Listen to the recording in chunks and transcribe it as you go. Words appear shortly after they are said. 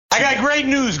got great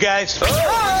news, guys.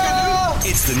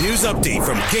 It's the news update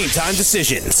from Game Time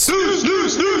Decisions.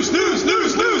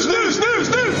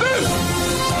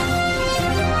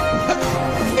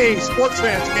 Hey, sports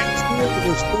fans, it's cool for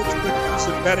the sports news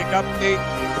and betting update.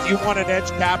 If you want an edge,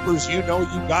 Cappers, you know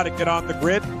you got to get on the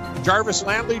grid. Jarvis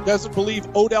Landry doesn't believe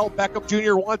Odell Beckham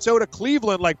Jr. wants out of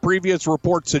Cleveland like previous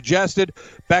reports suggested.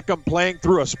 Beckham playing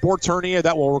through a sports hernia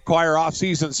that will require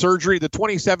off-season surgery. The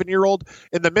 27-year-old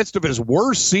in the midst of his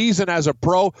worst season as a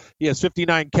pro. He has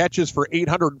 59 catches for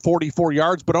 844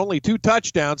 yards, but only 2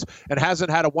 touchdowns and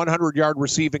hasn't had a 100-yard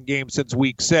receiving game since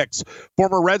Week 6.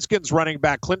 Former Redskins running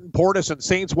back Clinton Portis and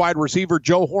Saints wide receiver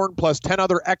Joe Horn plus 10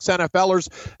 other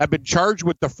ex-NFLers have been charged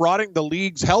with defrauding the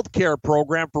league's health care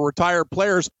program for retired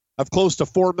players of close to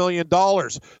 $4 million.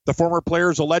 The former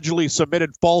players allegedly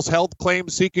submitted false health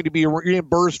claims seeking to be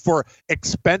reimbursed for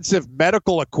expensive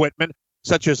medical equipment,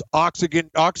 such as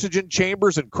oxygen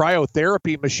chambers and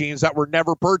cryotherapy machines that were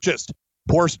never purchased.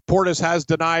 Portis has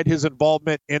denied his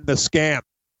involvement in the scam.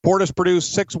 Portis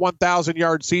produced 6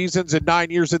 1,000-yard seasons in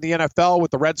 9 years in the NFL with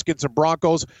the Redskins and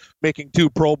Broncos, making 2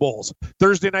 Pro Bowls.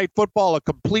 Thursday Night Football, a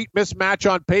complete mismatch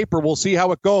on paper. We'll see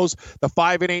how it goes. The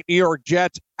 5-8 New York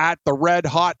Jets at the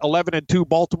red-hot 11-2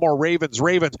 Baltimore Ravens.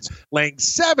 Ravens laying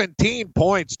 17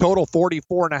 points, total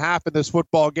 44.5 in this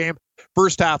football game.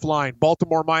 First half line,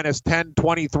 Baltimore minus 10,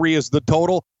 23 is the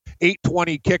total.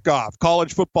 8:20 kickoff.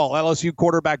 College football, LSU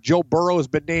quarterback Joe Burrow has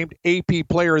been named AP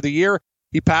Player of the Year.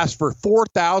 He passed for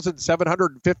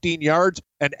 4,715 yards,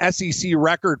 an SEC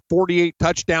record 48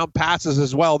 touchdown passes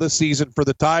as well this season for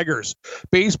the Tigers.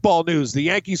 Baseball news, the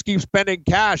Yankees keep spending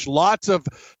cash. Lots of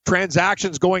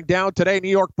transactions going down today. New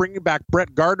York bringing back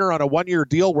Brett Gardner on a 1-year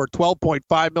deal worth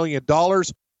 $12.5 million.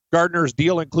 Gardner's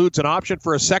deal includes an option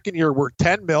for a second year worth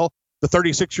 $10 million. The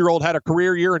 36-year-old had a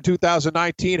career year in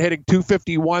 2019, hitting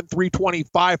 .251,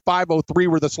 .325, .503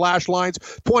 were the slash lines,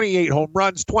 28 home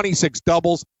runs, 26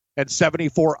 doubles, and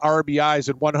 74 RBIs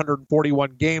in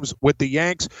 141 games with the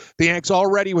Yanks. The Yanks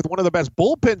already with one of the best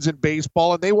bullpens in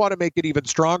baseball, and they want to make it even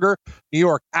stronger. New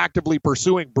York actively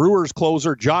pursuing Brewers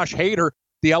closer Josh Hader.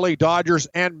 The LA Dodgers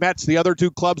and Mets, the other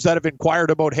 2 clubs that have inquired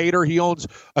about Hader. He owns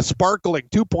a sparkling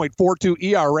 2.42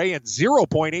 ERA and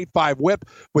 0.85 whip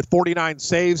with 49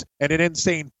 saves and an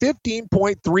insane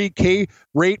 15.3 K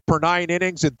rate per 9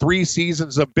 innings in 3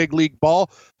 seasons of big league ball.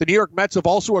 The New York Mets have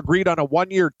also agreed on a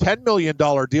 1-year $10 million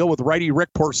deal with righty Rick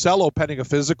Porcello pending a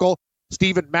physical.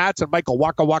 Steven Matz and Michael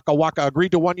Waka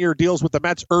agreed to 1-year deals with the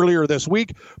Mets earlier this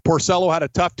week. Porcello had a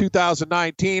tough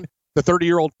 2019. The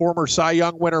 30-year-old former Cy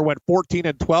Young winner went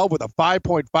 14-12 with a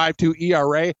 5.52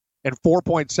 ERA and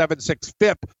 4.76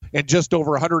 FIP in just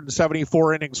over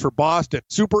 174 innings for Boston.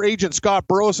 Super agent Scott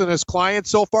Boras and his clients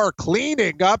so far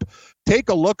cleaning up. Take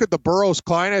a look at the Boras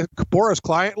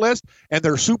client list and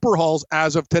their super hauls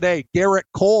as of today. Garrett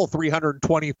Cole,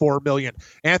 $324 million.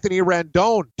 Anthony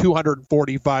Rendon,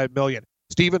 $245 million.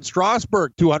 Steven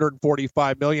Strasburg,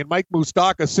 $245 million. Mike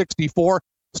Moustakas, $64.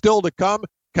 Still to come.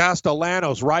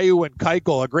 Castellanos, Ryu, and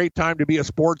Keuchel. A great time to be a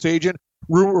sports agent.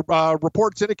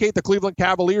 Reports indicate the Cleveland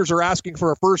Cavaliers are asking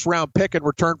for a first-round pick in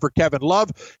return for Kevin Love.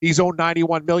 He's owed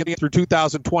 $91 million through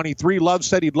 2023. Love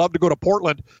said he'd love to go to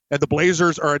Portland, and the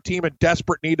Blazers are a team in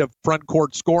desperate need of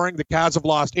front-court scoring. The Cavs have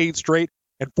lost 8 straight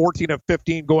and 14 of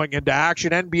 15 going into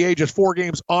action. NBA just 4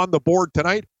 games on the board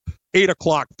tonight. 8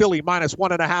 o'clock, Philly minus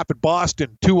 1.5 at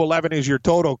Boston. 211 is your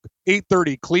total.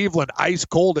 8:30, Cleveland, ice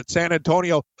cold at San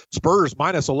Antonio. Spurs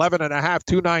minus 11.5,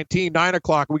 219. 9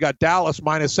 o'clock, we got Dallas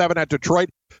minus 7 at Detroit.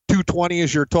 220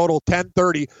 is your total.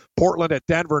 10:30, Portland at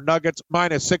Denver. Nuggets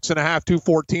minus 6.5,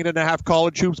 214.5.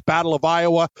 College hoops, Battle of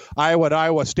Iowa. Iowa at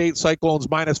Iowa State. Cyclones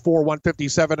minus 4,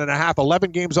 157.5.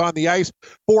 11 games on the ice.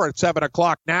 4 at 7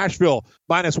 o'clock. Nashville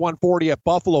minus 140 at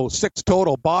Buffalo. 6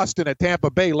 total. Boston at Tampa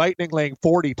Bay. Lightning laying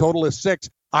 40. Total is 6.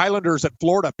 Islanders at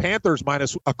Florida. Panthers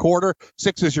minus a quarter.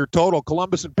 6 is your total.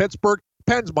 Columbus and Pittsburgh.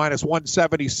 Pens minus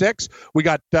 176. We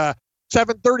got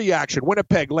 7:30 action.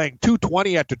 Winnipeg laying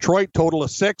 220 at Detroit. Total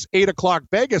of 6. 8 o'clock.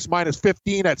 Vegas minus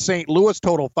 15 at St. Louis.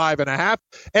 Total 5.5.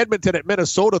 Edmonton at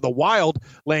Minnesota. The Wild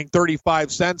laying 35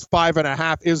 cents.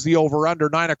 5.5 is the over-under.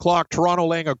 9 o'clock. Toronto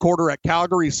laying a quarter at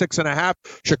Calgary. 6.5.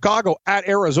 Chicago at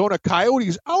Arizona.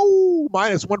 Coyotes.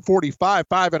 Minus 145.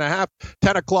 5.5.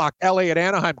 10 o'clock. LA at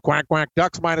Anaheim. Quack, quack.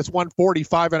 Ducks minus 140.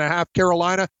 5.5.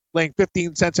 Carolina laying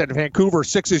 15 cents at Vancouver.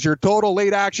 6 is your total.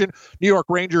 Late action. New York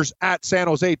Rangers at San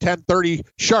Jose. 10:30.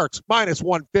 Sharks minus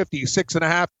 150.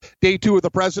 6.5. Day 2 of the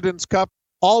President's Cup.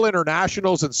 All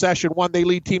internationals in Session 1. They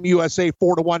lead Team USA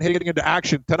 4-1 heading into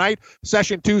action tonight.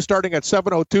 Session 2 starting at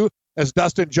 7:02 as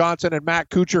Dustin Johnson and Matt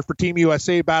Kuchar for Team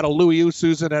USA battle Louis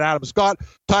Oosthuizen and Adam Scott.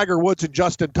 Tiger Woods and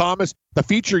Justin Thomas, the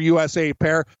feature USA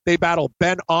pair, they battle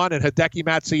Ben On and Hideki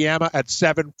Matsuyama at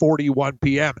 7:41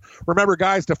 p.m. Remember,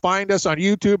 guys, to find us on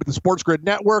YouTube at the Sports Grid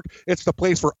Network. It's the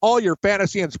place for all your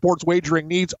fantasy and sports wagering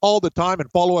needs all the time,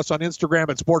 and follow us on Instagram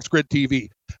at Sports Grid TV.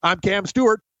 I'm Cam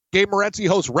Stewart. Gabe Morency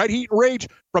hosts Red Heat and Rage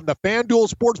from the FanDuel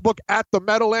Sportsbook at the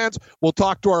Meadowlands. We'll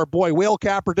talk to our boy Whale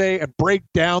Capper Day and break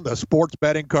down the sports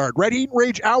betting card. Red Heat and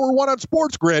Rage Hour 1 on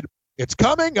Sports Grid. It's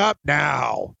coming up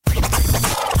now.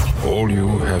 All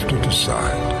you have to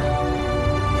decide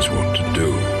is what to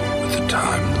do with the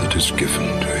time that is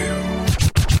given to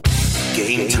you.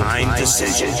 Game time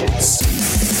decisions.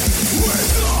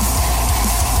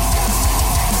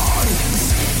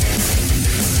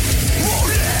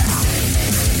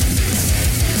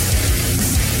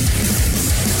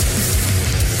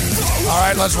 All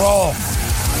right, let's roll.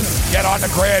 Get on the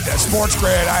grid, Sports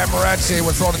Grid. I am Morency.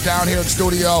 We're throwing it down here in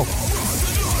Studio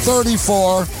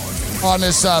 34 on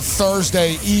this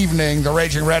Thursday evening. The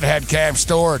Raging Redhead Cam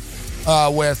Stewart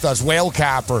with us. Whale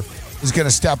Capper is going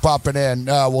to step up and in.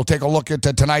 We'll take a look at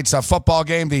tonight's football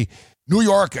game. The New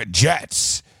York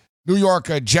Jets. New York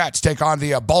Jets take on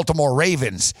the Baltimore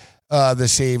Ravens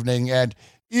this evening. And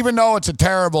even though it's a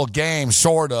terrible game,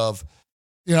 sort of,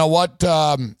 you know what?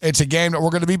 It's a game that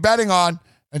we're going to be betting on.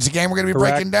 It's a game we're going to be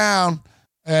breaking down.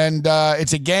 And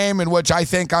it's a game in which I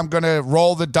think I'm going to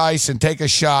roll the dice and take a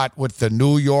shot with the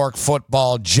New York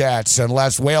Football Jets,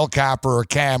 unless Whale Capper or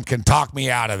Cam can talk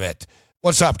me out of it.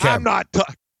 What's up, Cam?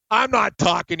 I'm not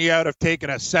talking you out of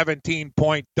taking a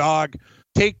 17-point dog.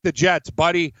 Take the Jets,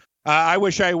 buddy. I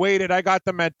wish I waited. I got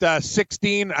them at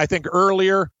 16, I think,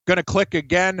 earlier. Going to click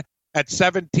again at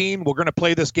 17. We're going to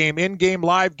play this game in-game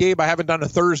live. Gabe, I haven't done a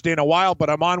Thursday in a while, but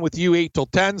I'm on with you 8 till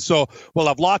 10, so we'll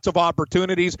have lots of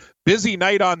opportunities. Busy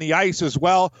night on the ice as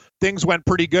well. Things went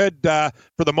pretty good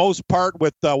for the most part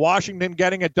with Washington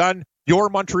getting it done. Your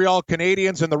Montreal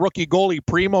Canadiens and the rookie goalie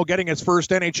Primo getting his first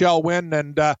NHL win.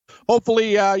 And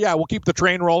hopefully, we'll keep the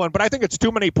train rolling. But I think it's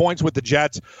too many points with the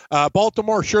Jets.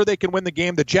 Baltimore, sure, they can win the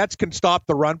game. The Jets can stop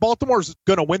the run. Baltimore's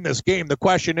going to win this game. The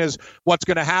question is what's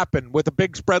going to happen. With a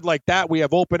big spread like that, we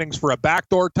have openings for a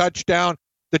backdoor touchdown.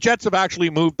 The Jets have actually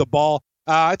moved the ball.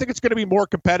 I think it's going to be more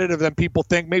competitive than people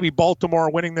think. Maybe Baltimore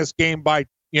winning this game by,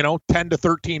 10 to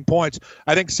 13 points.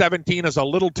 I think 17 is a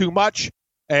little too much.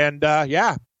 And,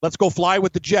 let's go fly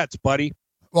with the Jets, buddy.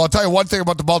 Well, I'll tell you one thing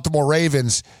about the Baltimore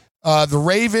Ravens. The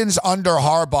Ravens under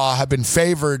Harbaugh have been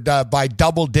favored by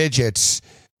double digits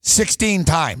 16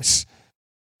 times.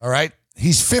 All right?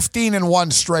 He's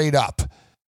 15-1 straight up.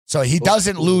 So he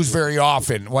doesn't lose very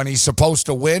often when he's supposed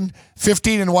to win.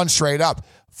 15-1 straight up.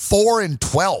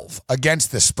 4-12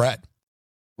 against the spread.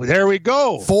 Well, there we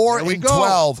go.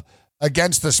 4-12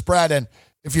 against the spread. And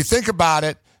if you think about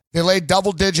it, they laid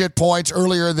double-digit points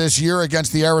earlier this year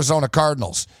against the Arizona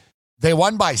Cardinals. They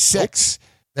won by 6.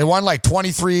 They won like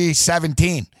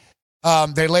 23-17.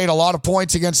 They laid a lot of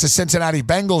points against the Cincinnati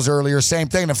Bengals earlier, same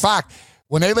thing. In fact,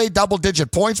 when they laid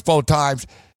double-digit points both times,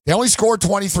 they only scored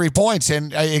 23 points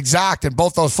in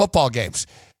both those football games.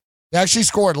 They actually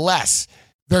scored less.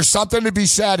 There's something to be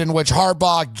said in which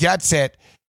Harbaugh gets it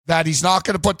that he's not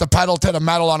going to put the pedal to the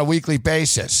metal on a weekly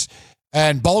basis.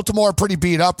 And Baltimore are pretty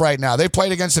beat up right now. They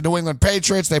played against the New England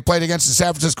Patriots. They played against the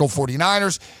San Francisco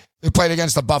 49ers. They played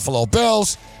against the Buffalo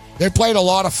Bills. They played a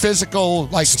lot of physical,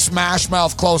 like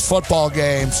smash-mouth, close football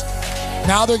games.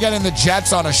 Now they're getting the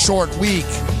Jets on a short week.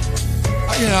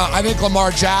 I think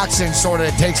Lamar Jackson sort of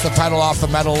takes the pedal off the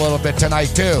metal a little bit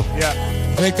tonight, too. Yeah.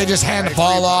 I think they just hand the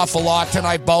ball off a lot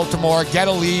tonight, Baltimore. Get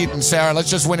a lead and say, all right, let's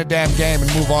just win a damn game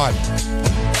and move on.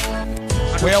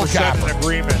 Whale Capper. An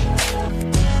agreement.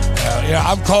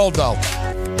 I'm cold, though.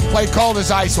 Play cold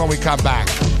as ice when we come back.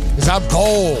 Because I'm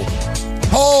cold.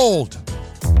 Cold.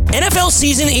 NFL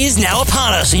season is now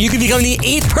upon us, and you can become the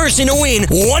 8th person to win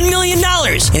 $1 million in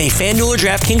a FanDuel or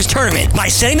DraftKings tournament by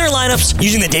setting their lineups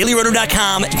using the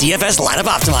DailyRoto.com DFS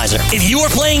lineup optimizer. If you are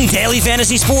playing daily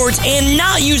fantasy sports and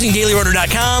not using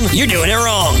DailyRoto.com, you're doing it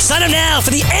wrong. Sign up now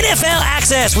for the NFL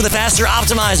access with a faster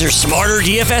optimizer, smarter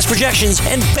DFS projections,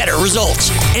 and better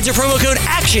results. Enter promo code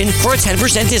ACTION for a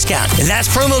 10% discount. That's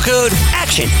promo code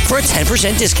ACTION for a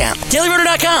 10% discount.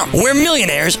 DailyRoto.com, where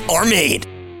millionaires are made.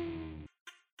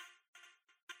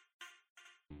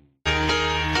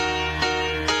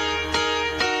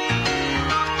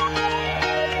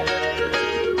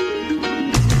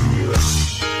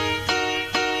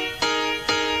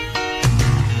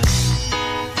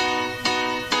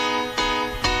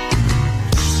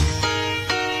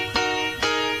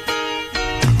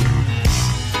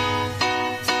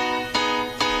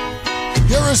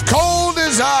 as cold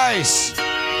as ice.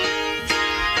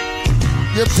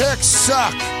 Your picks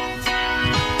suck.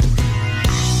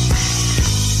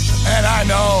 And I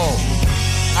know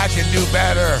I can do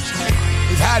better.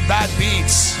 We've had bad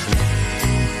beats.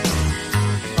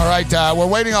 All right, we're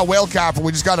waiting on Whale Capper.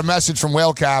 We just got a message from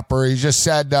Whale Capper. He just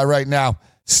said right now,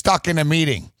 stuck in a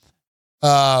meeting.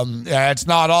 It's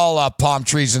not all palm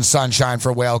trees and sunshine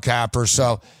for Whale Capper.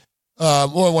 So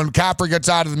when Capper gets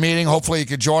out of the meeting, hopefully he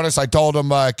could join us. I told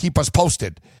him, keep us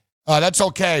posted. That's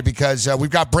okay because we've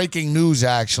got breaking news,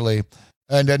 actually.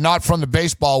 And not from the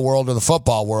baseball world or the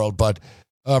football world, but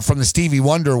from the Stevie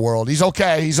Wonder world. He's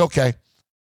okay. He's okay.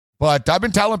 But I've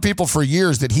been telling people for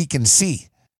years that he can see.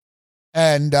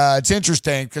 And it's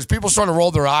interesting because people sort of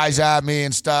roll their eyes at me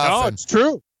and stuff. No, and, it's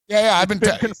true. Yeah, I've been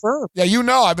confirmed. Yeah,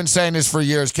 I've been saying this for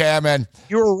years, Cam. And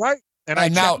you were right. And I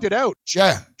now, checked it out.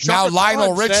 Yeah. Now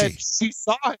Lionel Richie. She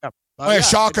saw him.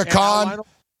 Shaka Khan.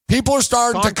 People are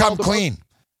starting to come clean.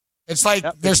 It's like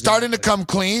they're starting to come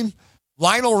clean.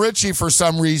 Lionel Richie, for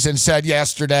some reason, said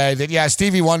yesterday that,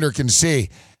 Stevie Wonder can see.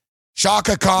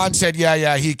 Shaka Khan said,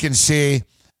 he can see.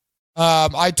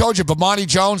 I told you, Bomani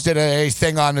Jones did a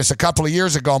thing on this a couple of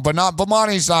years ago, but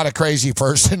Bomani's not a crazy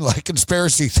person like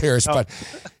conspiracy theorist, but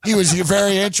he was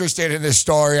very interested in this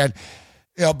story. And,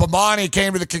 Bomani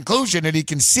came to the conclusion that he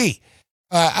can see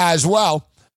as well.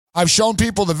 I've shown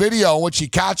people the video in which he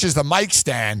catches the mic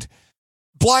stand.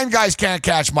 Blind guys can't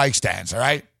catch mic stands, all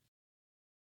right?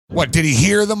 What, did he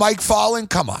hear the mic falling?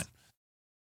 Come on.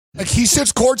 Like, he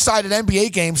sits courtside at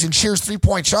NBA games and cheers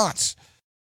three-point shots.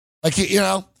 Like,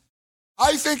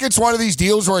 I think it's one of these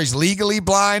deals where he's legally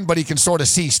blind, but he can sort of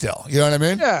see still. You know what I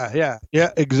mean? Yeah,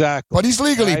 exactly. But he's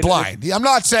legally blind. I'm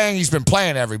not saying he's been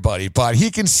playing everybody, but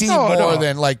he can see more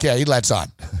than, he lets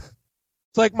on.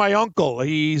 It's like my uncle.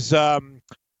 He's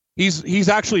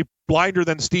actually blinder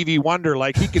than Stevie Wonder.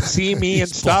 Like, he can see me and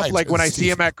stuff, like when I see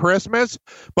him at Christmas.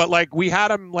 But like, we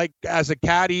had him like as a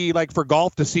caddy, like for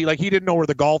golf to see, like he didn't know where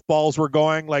the golf balls were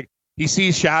going. Like, he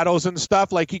sees shadows and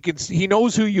stuff. Like, he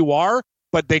knows who you are,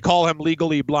 but they call him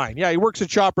legally blind. Yeah, he works at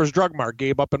Shoppers Drug Mart,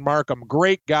 Gabe up in Markham.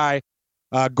 Great guy.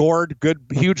 Gord, good,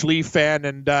 huge Leaf fan.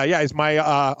 And he's my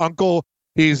uncle.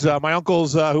 He's my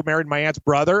uncle's who married my aunt's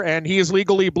brother, and he is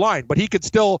legally blind, but he could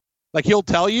still, like, he'll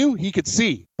tell you he could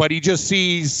see, but he just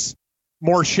sees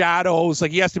more shadows.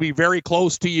 Like, he has to be very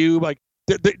close to you. Like,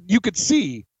 you could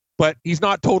see, but he's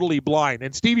not totally blind.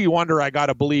 And Stevie Wonder, I got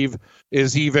to believe,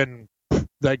 is even,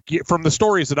 like, from the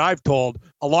stories that I've told,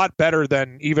 a lot better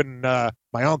than even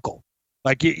my uncle.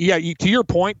 Like, to your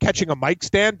point, catching a mic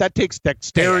stand, that takes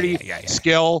dexterity,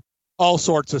 skill, all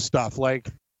sorts of stuff. Like,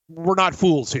 we're not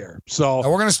fools here. So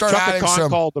we're going to start adding some.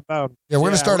 We're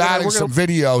going to start adding some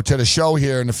video to the show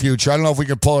here in the future. I don't know if we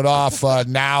can pull it off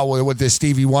now with this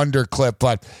Stevie Wonder clip,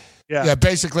 but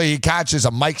basically he catches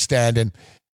a mic stand and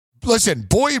listen,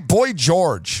 Boy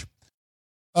George.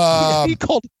 He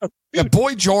called.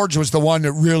 Boy George was the one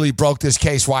that really broke this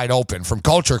case wide open from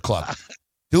Culture Club.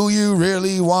 Do you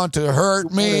really want to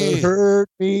hurt me? Hurt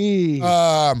me.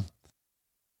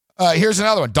 Here's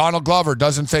another one. Donald Glover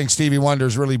doesn't think Stevie Wonder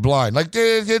is really blind. Like,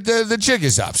 the jig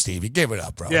is up, Stevie. Give it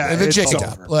up, bro. Yeah, the jig's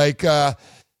up. Like, here's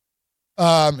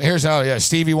another. Yeah,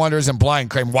 Stevie Wonder isn't blind.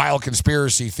 Claim wild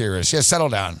conspiracy theorists. Yeah, settle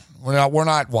down. We're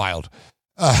not wild.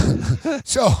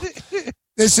 So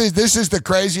this is the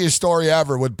craziest story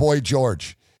ever with Boy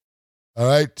George. All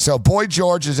right. So Boy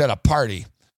George is at a party.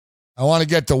 I want to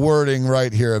get the wording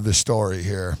right here of the story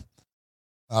here.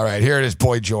 All right, here it is.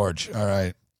 Boy George. All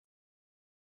right.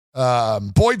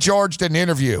 Boy George did an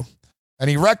interview, and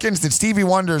he reckons that Stevie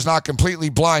Wonder is not completely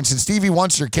blind since Stevie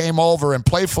Wonder came over and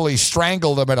playfully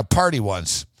strangled him at a party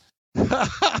once.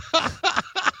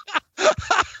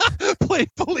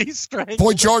 Playfully strangled.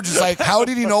 Boy George is like, how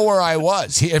did he know where I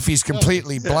was if he's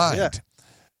completely blind?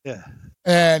 Yeah.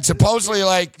 And supposedly,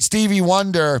 like, Stevie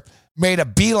Wonder made a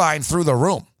beeline through the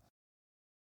room.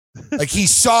 Like, he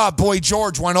saw Boy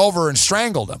George went over and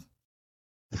strangled him.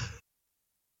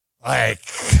 Like,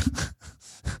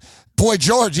 Boy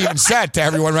George even said to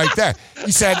everyone right there,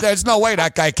 he said, there's no way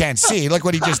that guy can't see. Look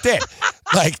what he just did.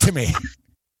 Like, to me.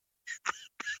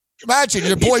 Imagine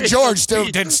your Boy George still,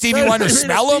 did Stevie Wonder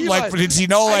smell him? Like, did he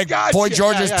know, like, Boy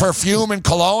George's perfume and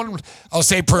cologne? I'll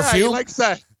say perfume.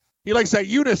 He likes that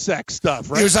unisex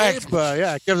stuff, right? He was like,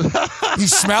 he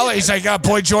smell it. He's like,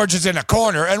 Boy George is in a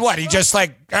corner. And what? He just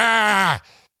like, Like,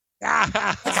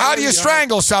 how do you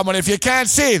strangle someone if you can't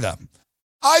see them?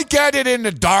 I get it in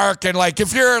the dark, and like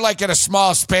if you're like in a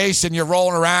small space and you're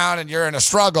rolling around and you're in a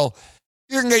struggle,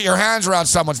 you can get your hands around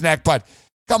someone's neck, but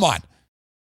come on.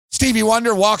 Stevie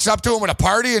Wonder walks up to him at a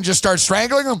party and just starts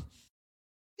strangling him?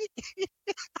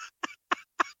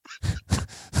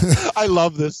 I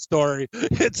love this story.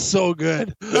 It's so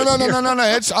good. No.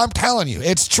 I'm telling you,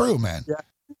 it's true, man. Yeah.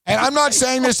 And I'm not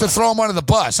saying this to throw him under the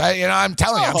bus. I'm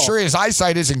telling you, I'm sure his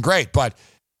eyesight isn't great, but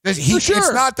it's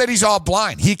not that he's all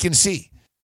blind. He can see.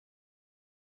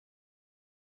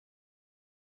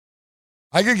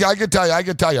 I could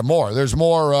tell you more. There's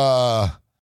more.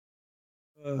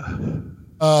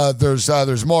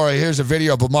 There's more. Here's a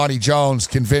video of Bomani Jones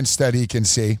convinced that he can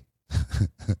see.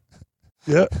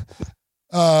 Yeah.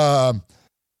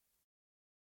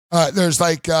 There's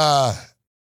like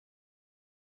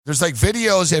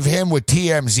videos of him with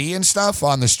TMZ and stuff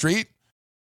on the street,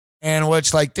 and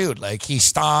which like, dude, like he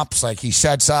stops, like he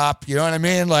sets up, you know what I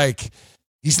mean? Like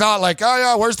he's not like, oh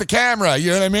yeah, where's the camera?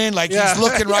 You know what I mean? Like he's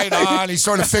looking right on. He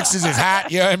sort of fixes his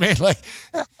hat. You know what I mean? Like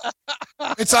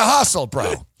it's a hustle,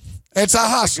 bro. It's a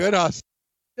hustle. Good hustle.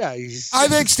 Yeah. I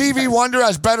think Stevie Wonder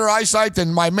has better eyesight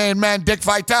than my main man Dick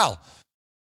Vitale.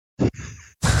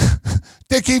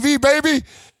 Dickie V, baby.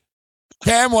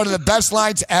 Cam, one of the best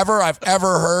lines I've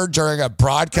ever heard during a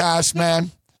broadcast,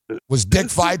 man, was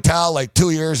Dick Vitale like 2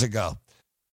 years ago.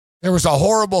 There was a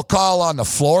horrible call on the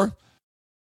floor.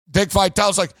 Dick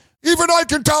Vitale's like, even I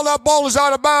can tell that ball is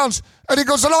out of bounds. And he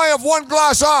goes, and I have one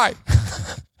glass eye.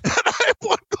 I have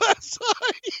one glass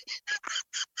eye.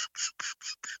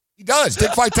 He does.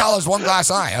 Dick Vitale has one glass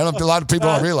eye. I don't know if a lot of people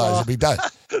don't realize it, but he does.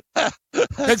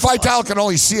 Dick Vitale can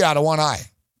only see out of one eye.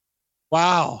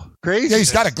 Wow. Crazy. Yeah,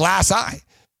 he's got a glass eye.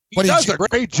 He does a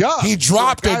great job. He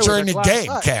dropped it during the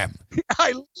game, Cam.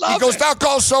 I love it. He goes, that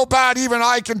call's so bad, even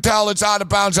I can tell it's out of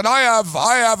bounds, and I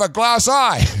have a glass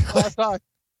eye. Glass eye.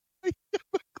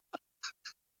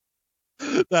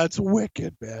 That's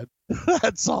wicked, man.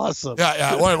 That's awesome.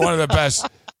 Yeah. One of the best.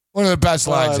 One of the best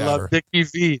lines ever. I love Dickie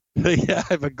V. Yeah,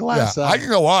 I have a glass eye. I can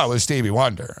go on with Stevie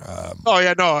Wonder.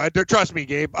 Trust me,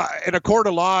 Gabe. In a court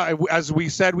of law, as we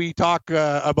said, we talk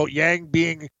about Yang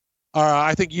being,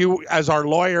 I think you as our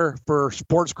lawyer for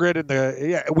Sports Grid,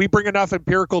 we bring enough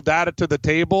empirical data to the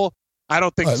table. I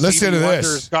don't think Stevie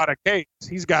Wonder's got a case.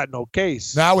 He's got no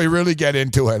case. Now we really get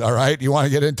into it, all right? You want to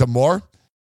get into more?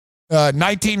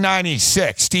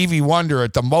 1996, Stevie Wonder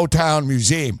at the Motown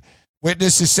Museum.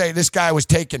 Witnesses say this guy was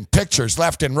taking pictures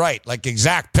left and right, like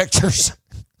exact pictures.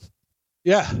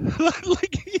 Yeah.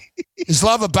 His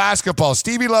love of basketball.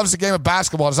 Stevie loves the game of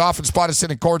basketball and is often spotted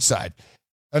sitting courtside.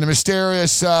 And a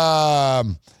mysterious,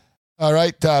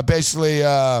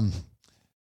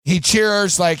 he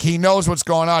cheers like he knows what's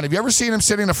going on. Have you ever seen him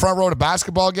sitting in the front row at a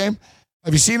basketball game?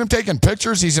 Have you seen him taking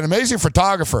pictures? He's an amazing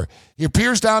photographer. He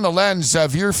peers down the lens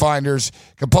of viewfinders,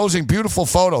 composing beautiful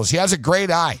photos. He has a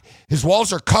great eye. His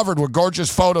walls are covered with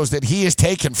gorgeous photos that he has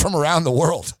taken from around the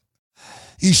world.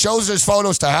 He shows his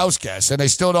photos to house guests, and they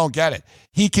still don't get it.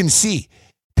 He can see.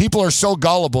 People are so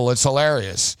gullible, it's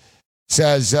hilarious,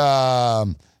 says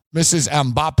Mrs.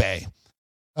 Mbappe.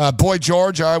 Boy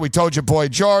George, all right, we told you Boy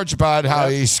George about how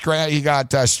he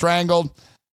got strangled.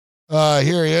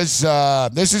 Here he is.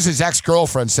 This is his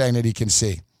ex-girlfriend saying that he can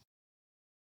see.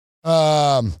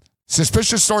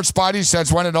 Suspicious source Spidey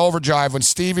says went in overdrive when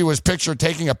Stevie was pictured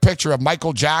taking a picture of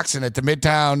Michael Jackson at the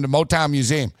Motown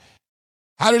Museum.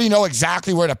 How did he know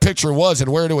exactly where the picture was and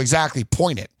where to exactly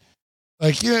point it?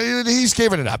 Like, he's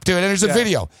giving it up, dude. And there's a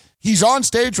video. He's on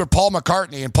stage with Paul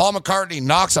McCartney, and Paul McCartney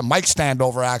knocks a mic stand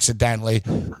over accidentally.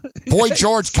 Boy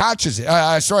George catches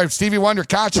it. Stevie Wonder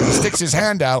catches it, sticks his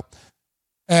hand out.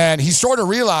 And he sort of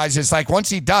realizes, like, once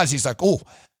he does, he's like, oh,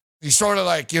 he's sort of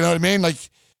like, you know what I mean? Like,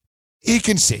 he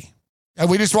can see. And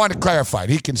we just want to clarify,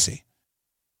 he can see.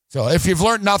 So if you've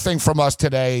learned nothing from us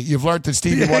today, you've learned that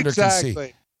Stevie Wonder can see.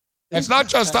 It's not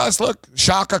just us. Look,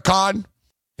 Shaka Khan,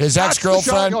 his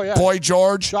ex-girlfriend, Boy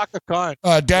George, Shaka Khan,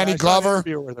 Danny Glover.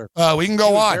 We can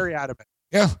go on. Very adamant.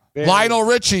 Yeah. Lionel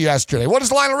Richie yesterday. What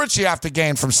does Lionel Richie have to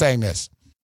gain from saying this?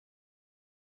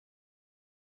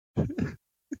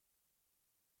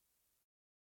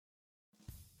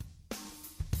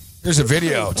 Here's a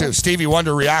video, too. Stevie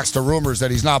Wonder reacts to rumors that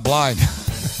he's not blind.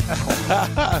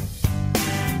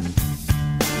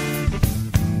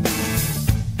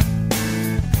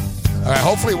 All right,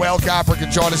 hopefully Whale Capper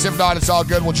can join us. If not, it's all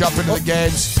good. We'll jump into the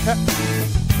games.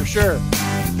 For sure.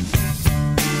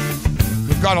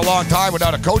 We've gone a long time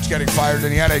without a coach getting fired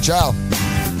in the NHL.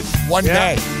 One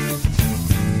day.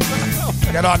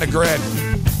 Get on the grid.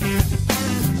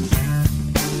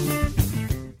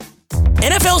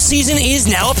 NFL season is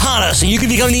now upon us, and you can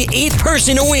become the 8th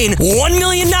person to win $1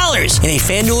 million in a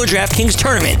FanDuel or DraftKings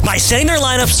tournament by setting their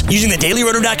lineups using the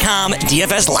DailyRoto.com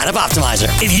DFS lineup optimizer.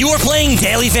 If you are playing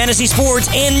daily fantasy sports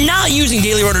and not using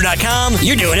DailyRoto.com,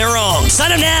 you're doing it wrong.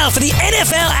 Sign up now for the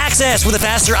NFL access with a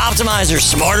faster optimizer,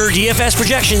 smarter DFS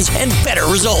projections, and better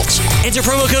results. Enter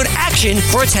promo code ACTION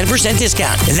for a 10%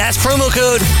 discount. That's promo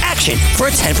code ACTION for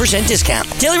a 10% discount.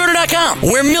 DailyRoto.com,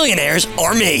 where millionaires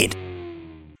are made.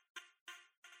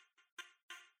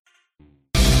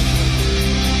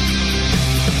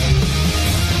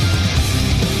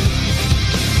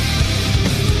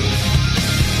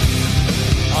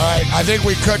 All right, I think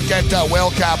we could get Will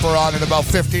Capper on in about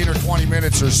 15 or 20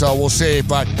 minutes or so. We'll see,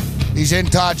 but he's in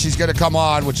touch. He's going to come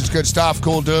on, which is good stuff.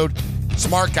 Cool dude.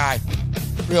 Smart guy.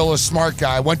 Real smart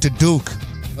guy. Went to Duke,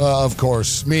 of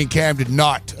course. Me and Cam did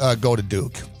not go to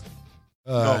Duke.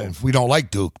 No. We don't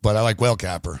like Duke, but I like Will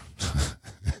Capper.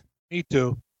 Me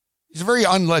too. He's a very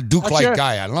Duke-like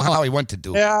guy. I don't know how he went to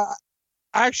Duke. Yeah,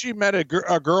 I actually met a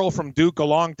girl from Duke a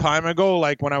long time ago,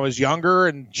 like when I was younger,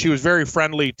 and she was very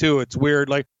friendly too. It's weird.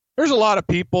 Like, there's a lot of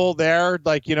people there,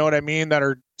 like, you know what I mean, that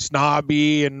are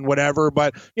snobby and whatever.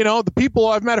 But, you know,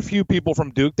 I've met a few people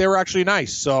from Duke. They were actually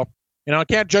nice. So, you know, I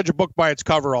can't judge a book by its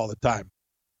cover all the time.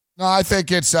 No, I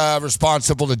think it's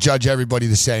responsible to judge everybody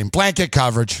the same. Blanket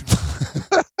coverage.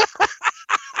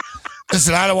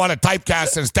 Listen, I don't want to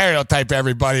typecast and stereotype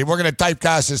everybody. We're going to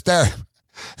typecast and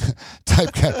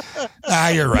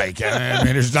typecast. You're right, Ken. I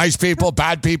mean, there's nice people,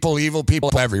 bad people, evil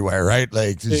people everywhere, right?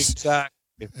 Like, Exactly.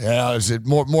 Yeah, is it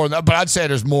more? But I'd say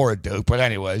there's more at Duke. But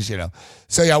anyways, you know.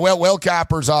 So yeah, Will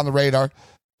Capper's on the radar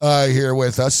here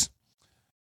with us.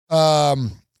 So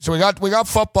we got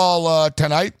football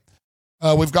tonight.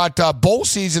 We've got bowl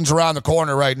seasons around the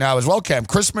corner right now as well, Cam.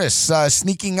 Christmas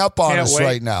sneaking up on us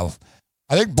right now.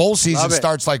 I think bowl season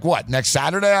starts like what, next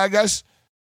Saturday, I guess?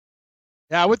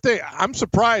 Yeah, I'm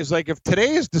surprised. Like, if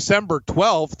today is December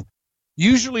 12th,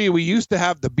 usually we used to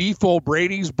have the Beef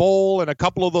O'Brady's Bowl and a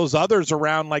couple of those others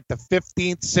around like the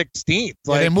 15th, 16th.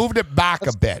 Like, they moved it back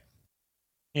a bit.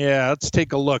 Yeah, let's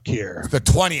take a look here. It's the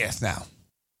 20th now.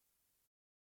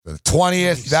 The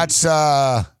 20th,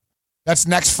 that's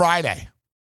next Friday.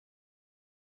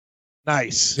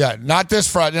 Nice. Yeah, not this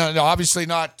Friday. No, obviously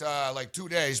not like 2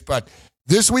 days, but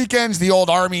this weekend's the old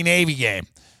Army-Navy game.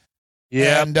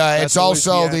 Yeah, and it's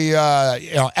also the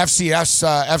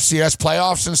FCS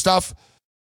playoffs and stuff.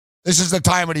 This is the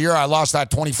time of the year I lost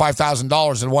that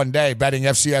 $25,000 in one day betting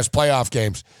FCS playoff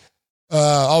games.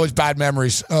 Always bad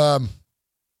memories. Army,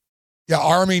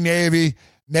 Navy.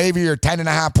 Navy are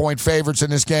 10.5-point favorites in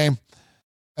this game.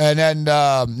 And then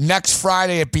next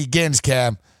Friday it begins,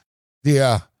 Cam,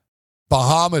 the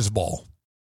Bahamas Bowl.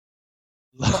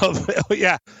 Love it.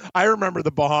 Yeah, I remember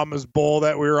the Bahamas Bowl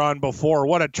that we were on before.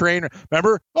 What a trainer.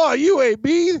 Remember? Oh,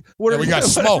 UAB? We got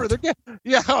smoked.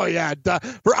 Yeah, oh, yeah.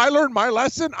 I learned my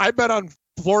lesson. I bet on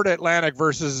Florida Atlantic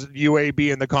versus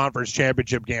UAB in the conference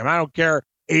championship game. I don't care.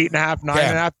 8.5,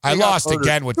 9.5. I lost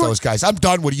again with those guys. I'm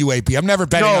done with UAB. I'm never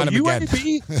betting on them again.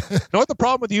 You know what the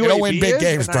problem with UAB is? They don't win big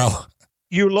games, bro.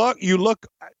 You look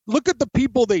at the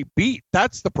people they beat.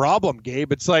 That's the problem,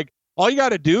 Gabe. It's like, all you got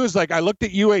to do is, like, I looked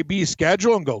at UAB's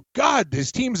schedule and go, God, these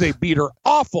teams they beat are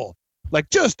awful. Like,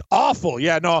 just awful.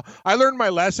 Yeah, no, I learned my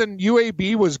lesson.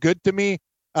 UAB was good to me.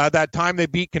 That time they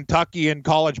beat Kentucky in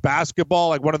college basketball,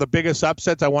 like one of the biggest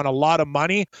upsets. I won a lot of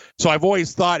money. So I've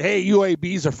always thought, hey,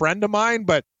 UAB's a friend of mine,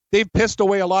 but they've pissed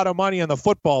away a lot of money on the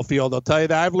football field. I'll tell you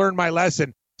that. I've learned my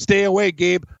lesson. Stay away,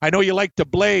 Gabe. I know you like to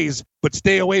blaze, but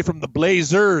stay away from the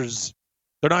Blazers.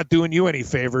 They're not doing you any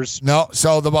favors. No.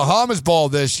 So the Bahamas Bowl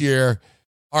this year,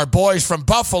 our boys from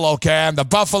Buffalo, Cam, the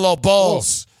Buffalo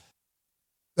Bulls.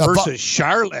 Versus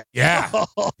Charlotte. Yeah.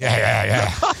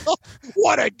 Yeah.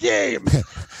 What a game.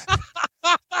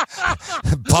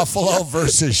 Buffalo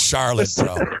versus Charlotte,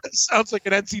 bro. Sounds like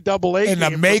an NCAA game. And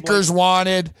the makers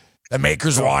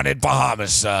wanted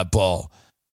Bahamas Bowl.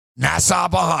 Nassau,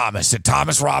 Bahamas at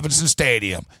Thomas Robinson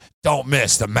Stadium. Don't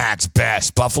miss the MAC's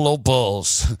best Buffalo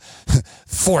Bulls.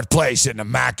 Fourth place in the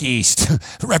MAC East,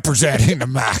 representing the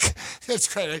MAC. That's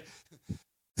crazy.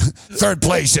 Third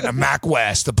place in the MAC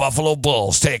West, the Buffalo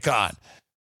Bulls take on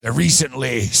the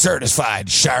recently certified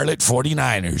Charlotte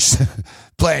 49ers,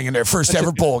 playing in their first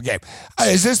ever bowl game.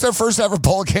 Is this their first ever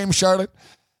bowl game, Charlotte?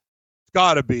 It's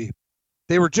got to be.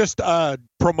 They were just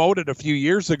promoted a few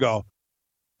years ago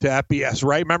to FBS,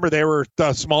 right? Remember, they were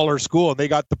the smaller school, and they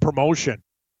got the promotion.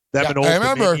 I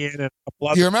remember.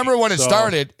 You remember when it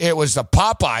started? It was the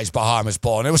Popeyes Bahamas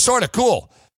Bowl, and it was sort of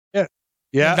cool.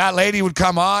 Yeah. And that lady would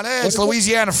come on. Hey, it's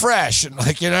Louisiana Fresh, and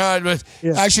it would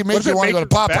actually make you want to go to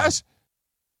Popeyes.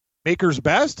 Maker's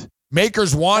Best?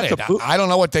 Makers Wanted. I don't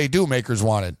know what they do. Makers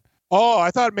Wanted. Oh, I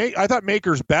thought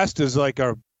Maker's Best is like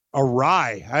a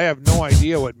rye. I have no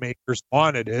idea what Maker's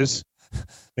Wanted is.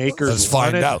 Makers Let's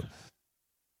find out.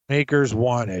 Makers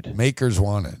Wanted. Makers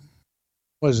Wanted.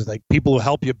 What is it, like people who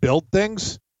help you build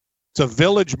things? It's a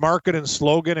village market and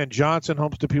slogan, and Johnson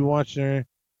hopes to people watching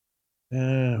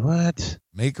there. What?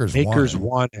 Makers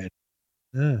Wanted.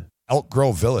 Elk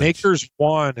Grove Village. Makers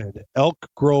Wanted. Elk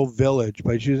Grove Village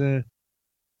by choosing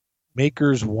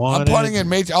Makers Wanted. I'm putting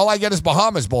in all I get is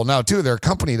Bahamas Bowl now too. Their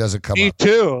company doesn't come up. Me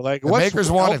too. Like what's Makers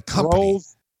Wanted Elk company. Grove?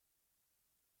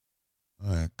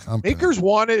 Makers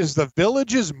Wanted is the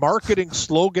village's marketing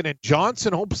slogan, and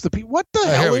Johnson hopes the people. What the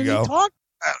hell are you talking about?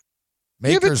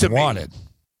 Makers Wanted.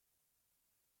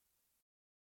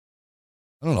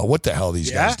 I don't know what the hell these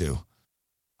guys do.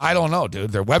 I don't know,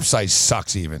 dude. Their website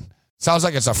sucks even. Sounds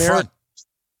like it's a front.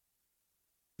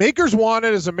 Makers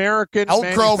Wanted is American.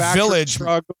 Elk Grove Village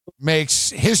makes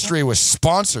history with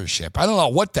sponsorship. I don't know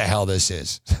what the hell this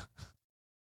is.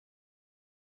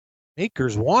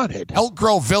 Makers Wanted. Elk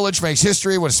Grove Village makes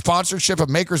history with sponsorship of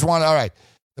Makers Wanted. All right.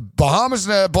 The Bahamas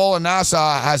Bowl in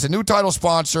Nassau has a new title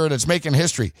sponsor and it's making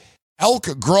history.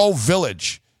 Elk Grove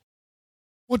Village.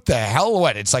 What the hell?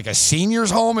 What? It's like a senior's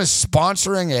home is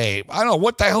sponsoring I don't know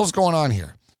what the hell's going on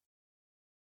here.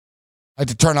 I had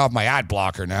to turn off my ad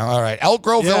blocker now. All right. Elk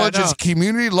Grove Village is a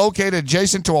community located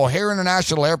adjacent to O'Hare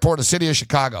International Airport, the city of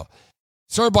Chicago.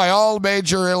 Served by all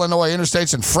major Illinois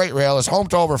interstates and freight rail, is home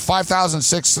to over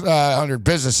 5,600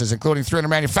 businesses, including 300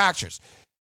 manufacturers,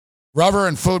 rubber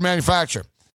and food manufacturer.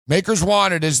 Makers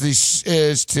Wanted is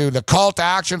the call to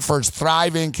action for its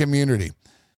thriving community.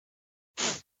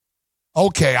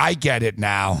 Okay, I get it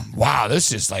now. Wow,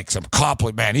 this is like some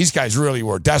compliment. Man, these guys really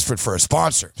were desperate for a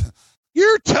sponsor.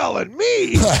 You're telling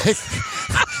me?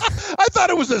 I thought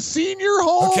it was a senior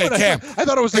home. Okay, Cam. I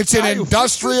thought it was. It's an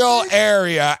industrial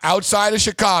area outside of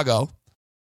Chicago.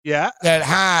 Yeah. That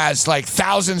has like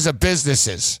thousands of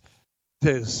businesses.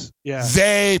 Yeah.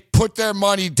 They put their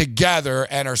money together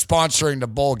and are sponsoring the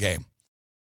bowl game.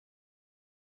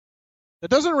 It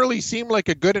doesn't really seem like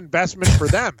a good investment for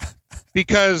them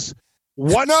because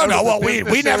what? No. Well,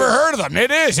 we never heard of them.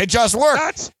 It is. It just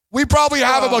worked. We probably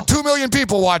have about 2 million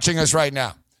people watching us right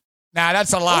now. Nah,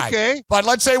 that's a lie. Okay. But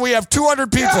let's say we have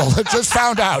 200 people that just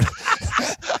found out.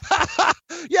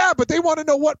 Yeah, but they want to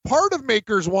know what part of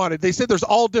Makers Wanted. They said there's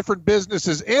all different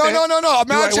businesses in it. No.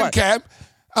 Imagine, Cam.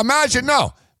 Imagine,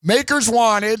 Makers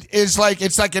Wanted is like,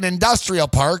 it's like an industrial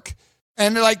park.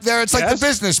 And it's like the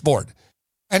business board.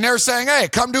 And they're saying, hey,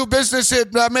 come do business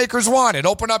at Makers Wanted.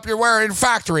 Open up your wearing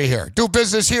factory here. Do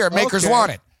business here at Makers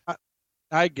Wanted.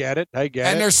 I get it. And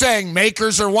they're saying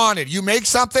makers are wanted. You make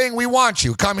something, we want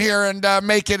you. Come here and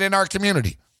make it in our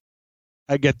community.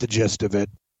 I get the gist of it.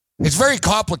 It's very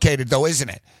complicated, though, isn't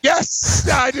it? Yes.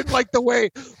 I didn't like the way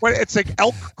when it's like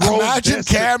Elk Grove. Imagine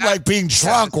Cam being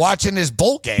drunk watching this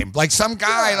bowl game. Like some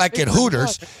guy at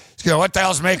Hooters. He's going, what the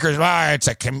hell's Makers? It's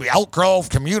a Elk Grove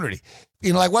community.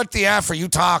 What the F are you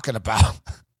talking about?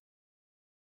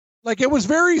 Like it was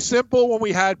very simple when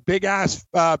we had big ass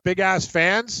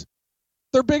fans.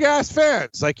 They're big ass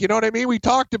fans. Like, you know what I mean? We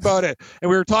talked about it and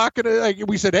we were talking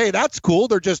we said, hey, that's cool.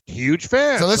 They're just huge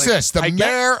fans. So listen to this. The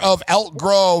mayor of Elk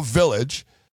Grove Village,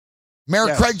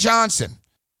 Mayor Craig Johnson.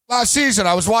 Last season,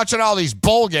 I was watching all these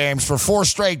bowl games for 4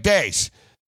 straight days.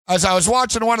 As I was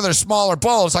watching one of their smaller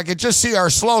bowls, I could just see our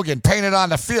slogan painted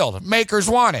on the field, Makers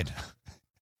Wanted.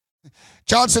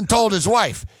 Johnson told his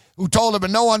wife, who told him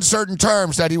in no uncertain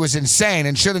terms that he was insane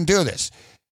and shouldn't do this.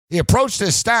 He approached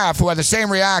his staff, who had the same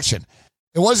reaction.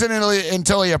 It wasn't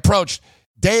until he approached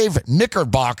Dave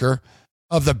Knickerbocker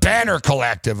of the Banner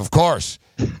Collective, of course,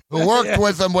 who worked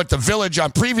with him with the Village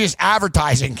on previous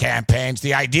advertising campaigns.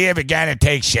 The idea began to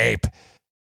take shape.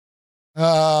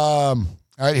 All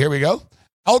right, here we go.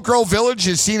 Elk Grove Village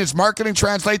has seen its marketing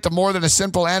translate to more than a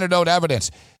simple anecdote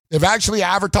evidence. They've actually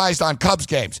advertised on Cubs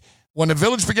games. When the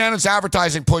Village began its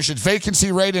advertising push, its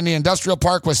vacancy rate in the industrial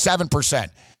park was 7%.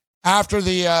 After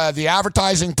the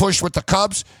advertising push with the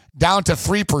Cubs, down to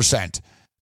 3%.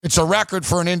 It's a record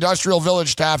for an industrial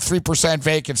village to have 3%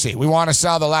 vacancy. We want to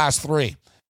sell the last 3.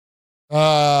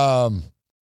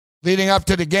 Leading up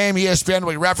to the game, ESPN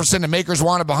will be referencing the Makers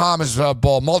Wanted Bahamas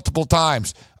Bowl multiple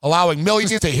times, allowing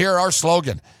millions to hear our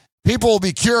slogan. People will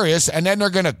be curious, and then they're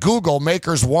going to Google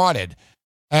Makers Wanted,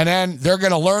 and then they're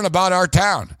going to learn about our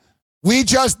town. We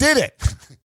just did it.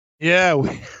 Yeah,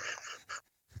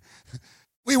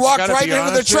 we walked right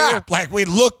into the trap.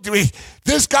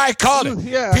 This guy called it.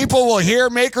 Yeah. People will hear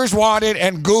Makers Wanted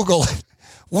and Google it.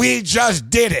 We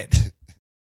just did it.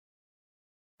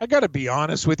 I got to be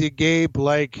honest with you, Gabe.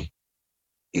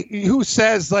 who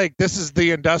says like this is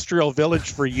the industrial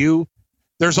village for you?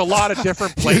 There's a lot of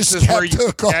different places where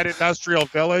you can get industrial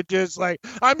villages. Like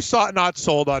I'm not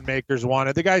sold on Makers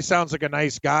Wanted. The guy sounds like a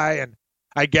nice guy, and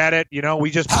I get it. You know, we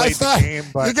just played the game.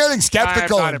 But you're getting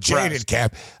skeptical and jaded,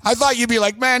 Cap. I thought you'd be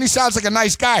like, man, he sounds like a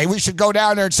nice guy. We should go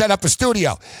down there and set up a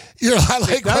studio. You're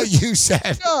like what you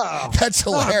said. No, that's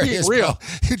hilarious. Real.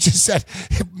 You just said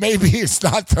maybe it's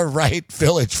not the right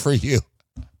village for you.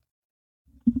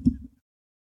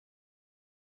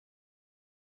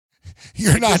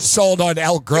 You're not sold on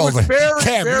Elk Grove.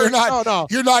 Cam,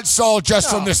 you're not sold just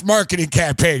from this marketing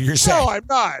campaign, you're saying. No, I'm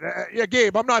not.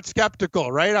 Gabe, I'm not skeptical,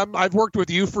 right? I've worked with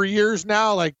you for years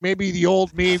now, like maybe the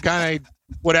old me kind of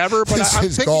whatever, but I'm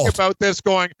thinking about this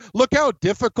going, look how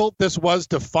difficult this was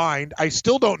to find. I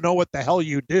still don't know what the hell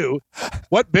you do.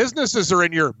 What businesses are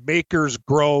in your Makers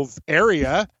Grove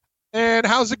area? And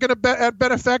how's it going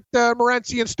to affect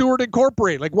Morency and Stewart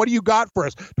Incorporated? Like, what do you got for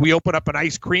us? Do we open up an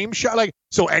ice cream shop? Like,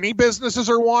 so any businesses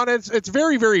are wanted? It's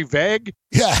very, very vague.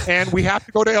 Yeah. And we have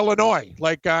to go to Illinois.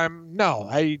 Like, no,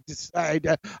 I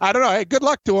don't know. Hey, good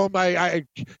luck to them.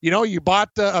 You bought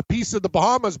a piece of the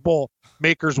Bahamas Bowl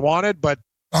Makers Wanted, but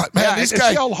man, this guy,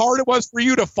 see how hard it was for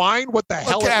you to find what the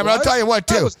hell it was? I'll tell you what,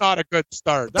 too. That was not a good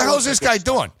start. What the hell is this guy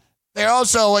doing? They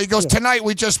also, he goes, tonight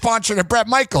we just sponsored a Bret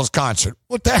Michaels concert.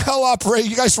 What the hell, operator?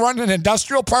 You guys run an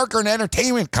industrial park or an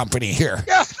entertainment company here?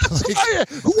 Yeah.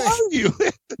 Who are you?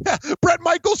 Bret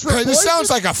Michaels? This sounds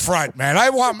like a front, man. I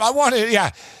want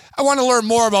to learn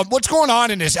more about what's going on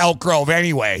in this Elk Grove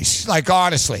anyways. Like,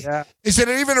 honestly. Yeah. Is it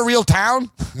even a real town?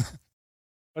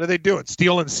 What are they doing?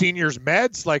 Stealing seniors'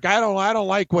 meds? Like, I don't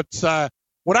like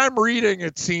what I'm reading,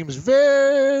 it seems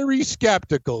very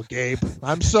skeptical, Gabe.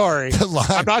 I'm sorry.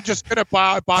 I'm not just going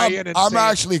to buy in and I'm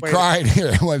actually crying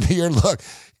here when you're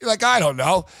like, I don't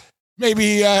know.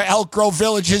 Maybe Elk Grove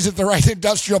Village isn't the right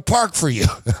industrial park for you.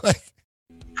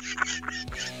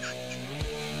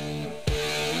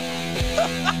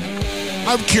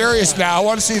 I'm curious now. I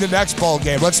want to see the next bowl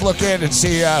game. Let's look in and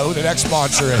see who the next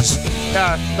sponsor is.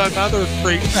 Yeah, another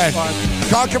great spot.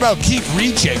 Talk about keep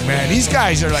reaching, man. These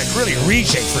guys are like really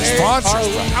reaching for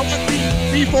sponsors. I want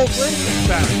people bringing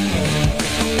back.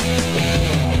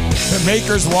 The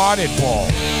Makers Wanted Bowl.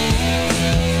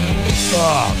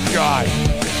 Oh, God.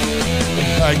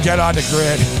 Get on the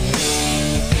grid.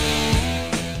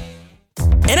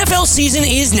 NFL season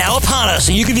is now upon us,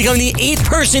 and you can become the 8th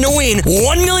person to win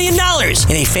 $1 million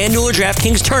in a FanDuel or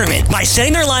DraftKings tournament by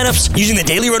setting their lineups using the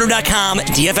DailyRoto.com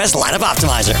DFS lineup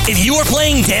optimizer. If you are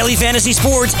playing daily fantasy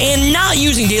sports and not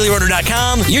using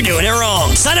DailyRoto.com, you're doing it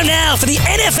wrong. Sign up now for the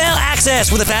NFL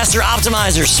access with a faster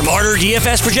optimizer, smarter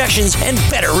DFS projections, and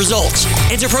better results.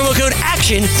 Enter promo code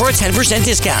ACTION for a 10%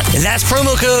 discount. That's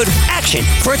promo code ACTION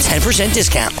for a 10%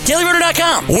 discount.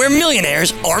 DailyRoto.com, where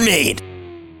millionaires are made.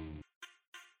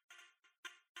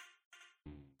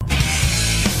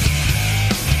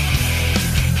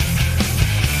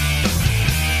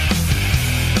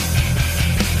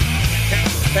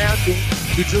 FanDuel,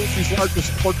 New Jersey's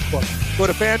largest sportsbook. Go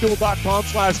to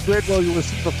FanDuel.com/grid where you'll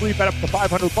receive a free bet up to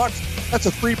 $500. That's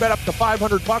a free bet up to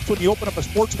 $500 when you open up a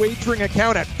sports wagering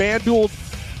account at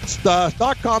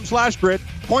FanDuel.com/grid.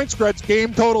 Point spreads,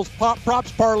 game totals,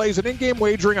 props, parlays, and in-game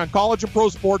wagering on college and pro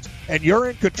sports, and you're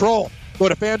in control. Go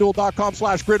to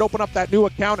FanDuel.com/grid, open up that new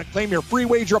account, and claim your free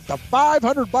wager up to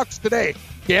 $500 today.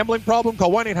 Gambling problem?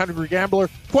 Call 1-800-GAMBLER.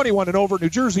 21 and over. New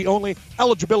Jersey only.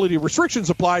 Eligibility restrictions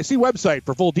apply. See website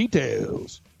for full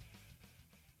details.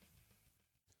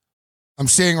 I'm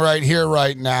seeing right here,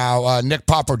 right now, Nick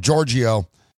Papagiorgio.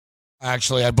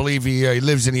 Actually, I believe he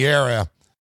lives in the area.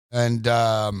 And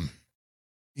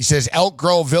he says Elk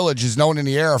Grove Village is known in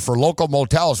the area for local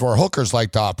motels where hookers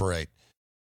like to operate.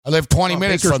 I live 20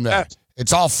 minutes from there.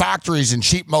 It's all factories and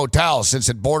cheap motels since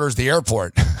it borders the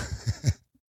airport.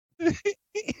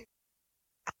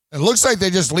 It looks like they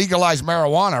just legalized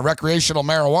marijuana, recreational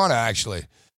marijuana, actually,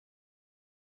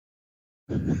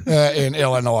 in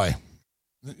Illinois.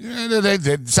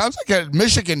 It sounds like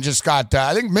Michigan just got,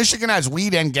 I think Michigan has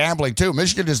weed and gambling, too.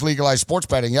 Michigan just legalized sports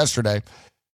betting yesterday.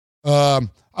 I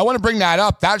want to bring that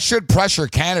up. That should pressure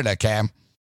Canada, Cam.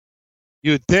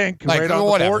 You'd think, like, right on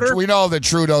whatever. the border? We know that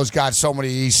Trudeau's got so many,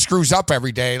 he screws up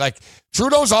every day. Like,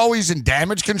 Trudeau's always in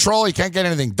damage control. He can't get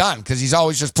anything done because he's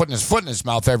always just putting his foot in his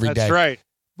mouth every day. That's right.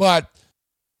 But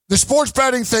the sports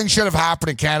betting thing should have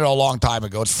happened in Canada a long time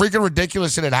ago. It's freaking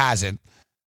ridiculous that it hasn't.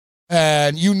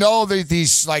 And you know that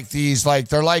these,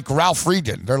 they're like Ralph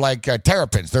Regan. They're like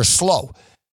terrapins. They're slow,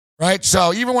 right?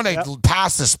 So even when they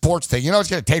pass the sports thing, you know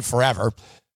it's going to take forever.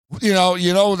 You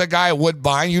know the guy at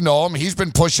Woodbine, you know him. He's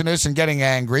been pushing this and getting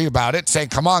angry about it, saying,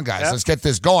 come on, guys, let's get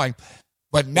this going.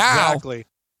 But now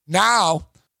Now,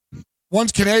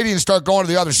 once Canadians start going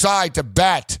to the other side to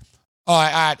bet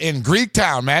in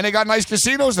Greektown, man, they got nice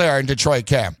casinos there in Detroit,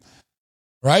 Cam.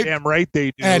 Right? Damn right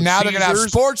they do. And now they're going to have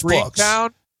sports books. Now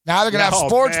they're going to have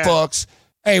sports books.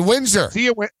 Hey, Windsor.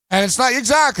 And it's not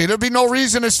exactly. There'll be no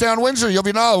reason to stay on Windsor. You'll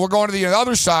be, no, we're going to the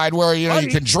other side where, you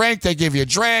can drink. They give you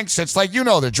drinks. It's like,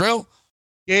 the drill.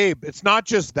 Gabe, it's not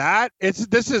just that.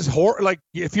 This is like,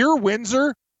 if you're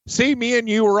Windsor, say me and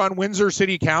you were on Windsor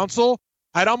City Council,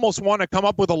 I'd almost want to come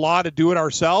up with a law to do it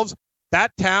ourselves.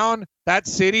 That town, that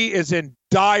city is in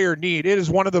dire need. It is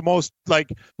one of the most,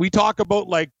 like, we talk about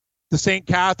like the St.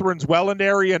 Catharines, Welland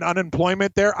area and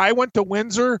unemployment there. I went to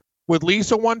Windsor with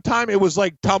Lisa one time. It was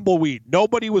like tumbleweed.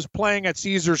 Nobody was playing at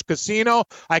Caesars Casino.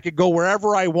 I could go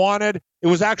wherever I wanted. It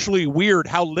was actually weird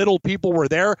how little people were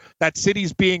there. That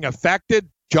city's being affected,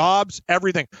 jobs,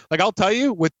 everything. Like, I'll tell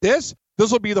you, with this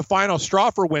will be the final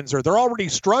straw for Windsor. They're already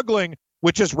struggling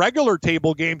with just regular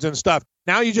table games and stuff.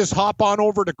 Now you just hop on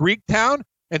over to Greektown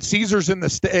and Caesars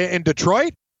in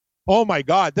Detroit. Oh my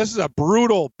God, this is a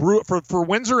brutal for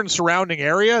Windsor and surrounding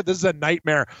area. This is a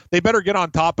nightmare. They better get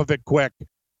on top of it quick.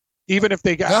 Even if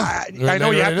they, I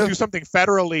know you have to do something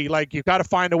federally. Like, you've got to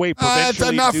find a way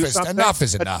provincially to do something. Enough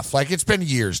is enough. Like, it's been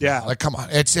years now. Like, come on,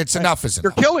 it's enough is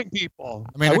enough. You're killing people.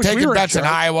 I mean, they're taking bets in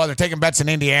Iowa. They're taking bets in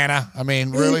Indiana. I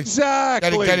mean, really,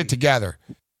 exactly. Get it together.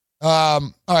 All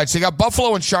right, so you got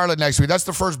Buffalo and Charlotte next week. That's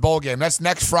the first bowl game. That's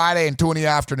next Friday and 2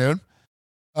 p.m.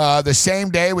 The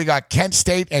same day, we got Kent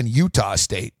State and Utah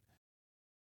State.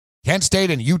 Kent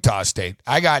State and Utah State.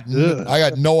 I got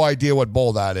no idea what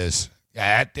bowl that is.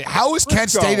 How is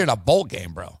Kent State in a bowl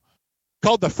game, bro?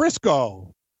 Called the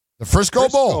Frisco. The Frisco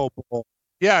Bowl?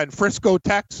 Yeah, in Frisco,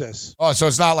 Texas. Oh, so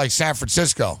it's not like San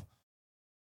Francisco.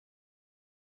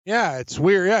 Yeah, it's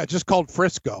weird. Yeah, it's just called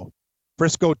Frisco.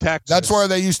 Frisco, Texas. That's where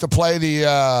they used to play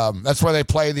that's where they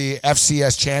play the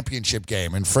FCS championship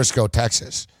game in Frisco,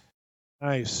 Texas.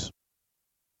 Nice.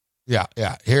 Yeah.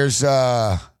 Here's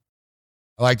I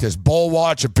like this. Bowl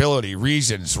watchability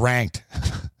reasons ranked.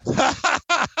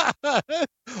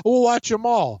 We'll watch them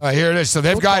all. Here it is. So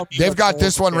they've got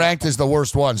this one ranked as the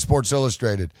worst one, Sports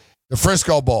Illustrated. The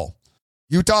Frisco Bowl.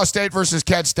 Utah State versus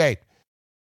Kent State.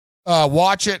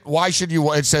 Watch it. Why should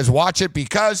you? It says watch it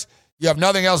because you have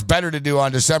nothing else better to do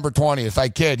on December 20th. I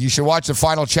kid. You should watch the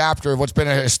final chapter of what's been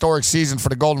a historic season for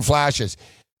the Golden Flashes.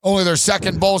 Only their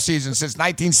second bowl season since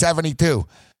 1972.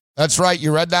 That's right.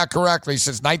 You read that correctly.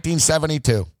 Since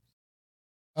 1972.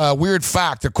 Weird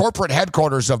fact. The corporate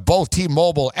headquarters of both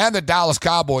T-Mobile and the Dallas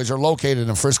Cowboys are located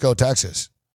in Frisco, Texas.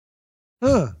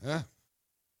 Huh. Yeah.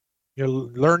 You're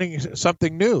learning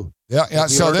something new. Yeah.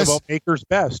 So this about Maker's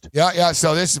Best. Yeah.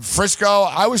 So this Frisco.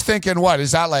 I was thinking, what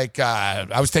is that like?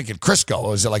 I was thinking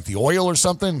Crisco. Is it like the oil or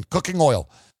something? Cooking oil.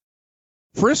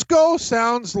 Frisco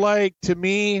sounds like to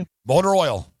me motor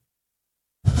oil.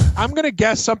 I'm gonna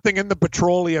guess something in the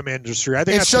petroleum industry. I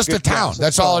think it's just a town.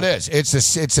 That's all it is.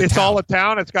 It's town. All a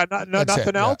town. It's got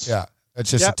nothing else. Yeah.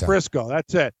 It's just a town. Frisco.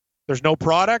 That's it. There's no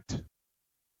product.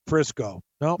 Frisco.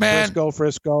 No, man.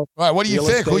 Frisco. All right, what do you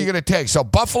think? Who are you going to take? So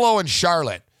Buffalo and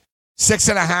Charlotte,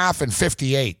 6.5 and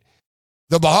 58.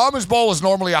 The Bahamas Bowl is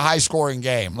normally a high-scoring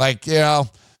game. Like,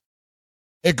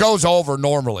 it goes over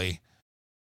normally.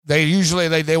 They usually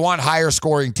they want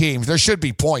higher-scoring teams. There should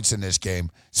be points in this game.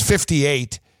 It's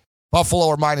 58. Buffalo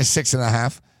are minus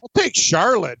 6.5. I'll take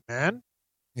Charlotte, man.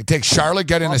 You take Charlotte,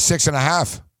 get in a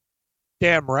 6.5.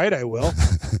 Damn right I will.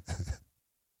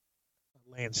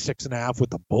 Laying 6.5 with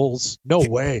the Bulls. No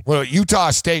way. Well,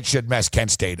 Utah State should mess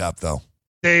Kent State up, though.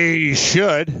 They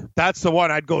should. That's the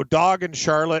one. I'd go dog in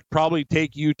Charlotte, probably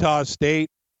take Utah State.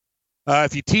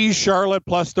 If you tease Charlotte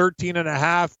plus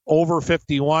 13.5, over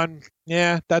 51,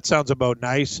 yeah, that sounds about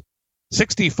nice.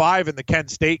 65 in the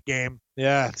Kent State game.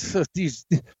 Yeah.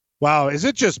 Wow. Is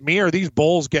it just me or are these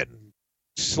Bulls getting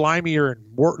slimier and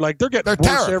more? Like they're worse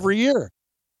terrible. Every year.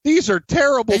 These are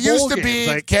terrible. It used to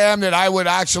be, Cam, that I would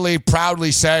actually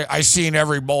proudly say I seen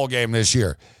every bowl game this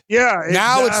year. Yeah. Exactly.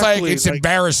 Now it's like it's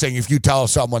embarrassing if you tell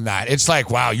someone that. It's like,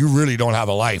 wow, you really don't have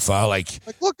a life, huh? Like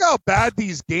look how bad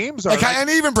these games are. And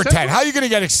even pretend. How are you going to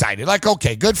get excited? Like,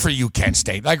 okay, good for you, Kent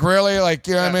State. Like, really? Like,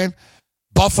 you know what I mean?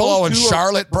 Buffalo and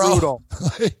Charlotte, bro.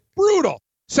 Brutal.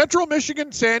 Central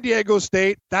Michigan, San Diego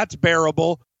State, that's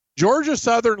bearable. Georgia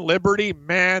Southern Liberty,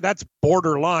 man, that's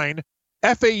borderline.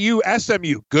 FAU,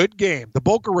 SMU, good game. The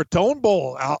Boca Raton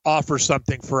Bowl offers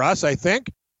something for us, I think.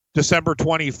 December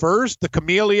 21st. The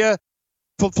Camellia,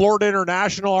 Florida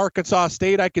International, Arkansas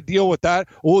State, I could deal with that.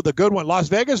 Oh, the good one. Las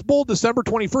Vegas Bowl, December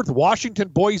 21st. Washington,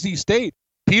 Boise State.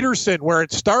 Peterson, where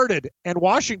it started, and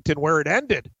Washington, where it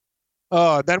ended.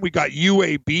 Then we got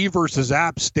UAB versus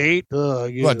App State.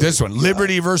 What, this one?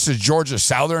 Liberty versus Georgia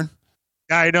Southern?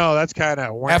 I know, that's kind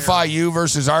of weird. FIU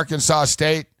versus Arkansas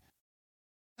State?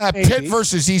 Pitt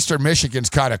versus Eastern Michigan's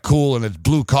kind of cool in its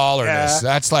blue collarness. Yeah.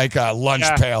 That's like a lunch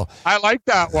pail. I like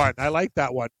that one.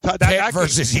 Pitt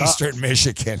versus Eastern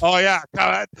Michigan. Oh, yeah.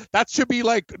 That should be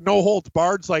like no holds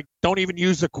barred. Like, don't even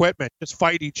use equipment. Just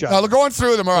fight each other. Now, going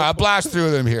through them. All right, I'll blast through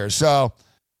them here. So,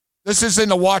 this is in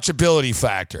the watchability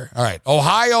factor. All right.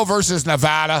 Ohio versus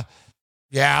Nevada.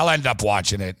 Yeah, I'll end up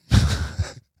watching it.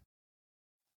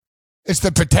 It's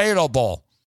the Potato Bowl.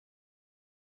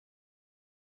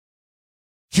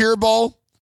 Cure Bowl,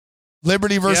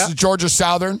 Liberty versus Georgia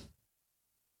Southern.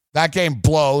 That game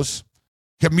blows.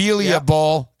 Camellia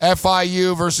Bowl,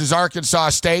 FIU versus Arkansas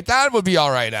State. That would be all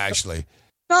right, actually.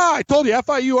 No, I told you,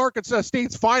 FIU, Arkansas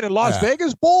State's fine. In Las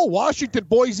Vegas Bowl, Washington,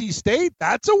 Boise State.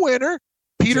 That's a winner.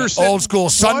 Peterson. Old school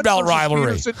Sun Belt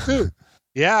rivalry.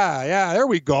 Yeah, there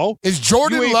we go. Is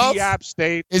Jordan UAB, Love App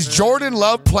State. Is Jordan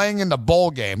Love playing in the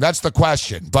bowl game? That's the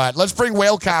question. But let's bring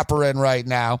Whale Capper in right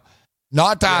now.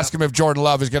 Not to ask him if Jordan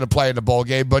Love is going to play in the bowl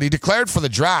game, but he declared for the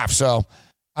draft, so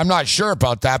I'm not sure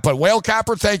about that. But Whale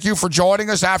Capper, thank you for joining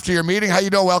us after your meeting. How you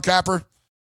doing, Whale Capper?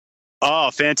 Oh,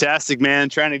 fantastic, man.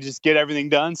 Trying to just get everything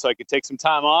done so I could take some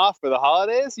time off for the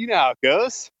holidays. You know how it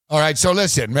goes. All right, so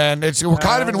listen, man, we're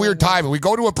kind of in weird timing. We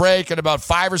go to a break in about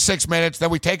 5 or 6 minutes, then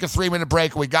we take a 3-minute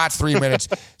break, and we got 3 minutes.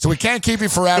 So we can't keep you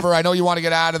forever. I know you want to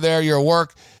get out of there. You're at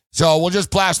work. So we'll just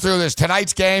blast through this.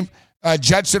 Tonight's game,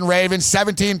 Jets and Ravens,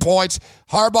 17 points.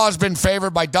 Harbaugh's been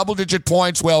favored by double-digit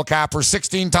points, Whale Capper,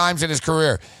 16 times in his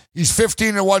career. He's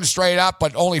 15-1 straight up,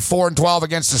 but only 4-12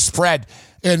 against the spread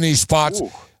in these spots.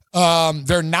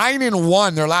 They're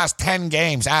 9-1 their last 10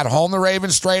 games at home, the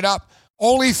Ravens, straight up.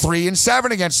 Only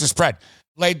 3-7 against the spread.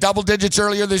 Laid double digits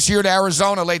earlier this year to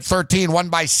Arizona, laid 13, won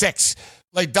by 6.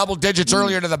 Laid double digits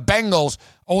earlier to the Bengals,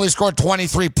 only scored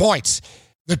 23 points.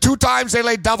 The 2 times they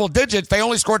laid double digits, they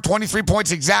only scored 23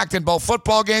 points exact in both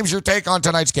football games. Your take on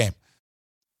tonight's game?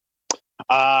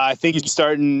 I think you're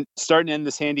starting to end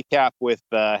this handicap with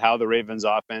how the Ravens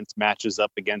offense matches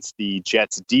up against the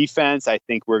Jets defense. I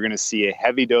think we're going to see a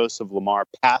heavy dose of Lamar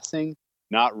passing,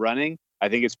 not running. I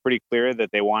think it's pretty clear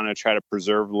that they want to try to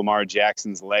preserve Lamar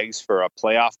Jackson's legs for a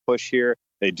playoff push here.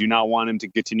 They do not want him to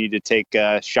continue to take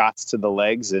shots to the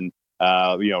legs and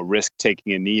risk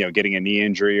taking a knee, getting a knee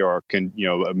injury or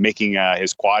making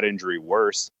his quad injury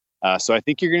worse. So I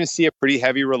think you're going to see a pretty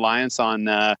heavy reliance on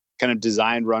kind of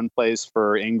designed run plays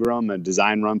for Ingram and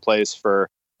design run plays for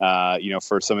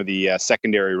some of the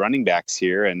secondary running backs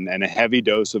here, and a heavy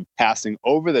dose of passing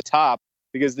over the top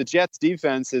because the Jets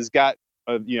defense has got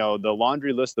the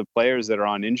laundry list of players that are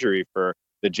on injury for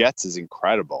the Jets is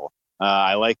incredible.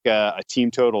 I like a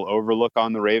team total overlook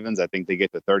on the Ravens. I think they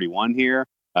get to 31 here.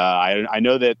 I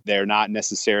know that they're not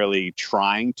necessarily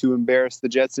trying to embarrass the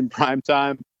Jets in prime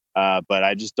time, but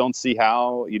I just don't see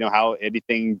how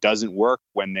anything doesn't work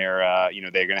when they're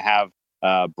going to have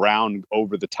Brown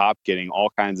over the top getting all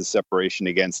kinds of separation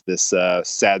against this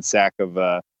sad sack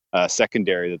of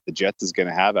secondary that the Jets is going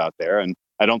to have out there. And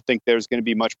I don't think there's going to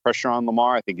be much pressure on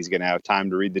Lamar. I think he's going to have time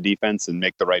to read the defense and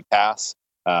make the right pass.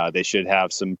 They should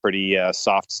have some pretty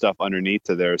soft stuff underneath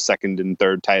to their second and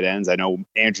third tight ends. I know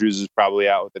Andrews is probably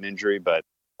out with an injury, but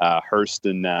Hurst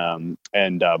and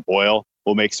Boyle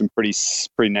will make some pretty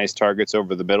nice targets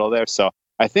over the middle there. So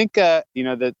I think that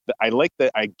I like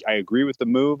that. I agree with the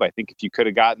move. I think if you could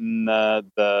have gotten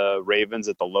the Ravens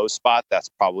at the low spot, that's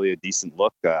probably a decent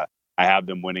look. I have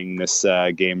them winning this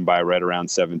game by right around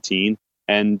 17.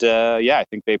 And I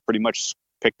think they pretty much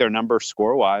pick their number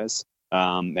score-wise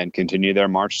and continue their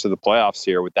march to the playoffs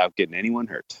here without getting anyone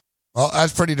hurt. Well,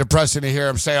 that's pretty depressing to hear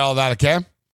him say all that, okay?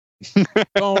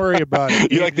 Don't worry about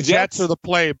it. You like the Jets or the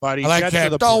play, buddy? I like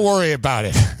Jets. Don't worry about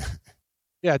it.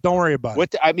 Yeah, don't worry about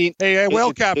it. Hey,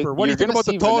 Whale Capper, what do you think about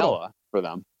the total for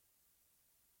them?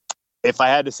 If I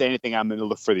had to say anything, I'm going to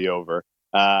look for the over.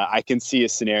 I can see a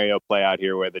scenario play out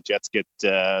here where the Jets get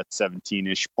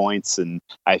 17-ish points, and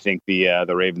I think the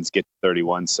Ravens get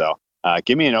 31. So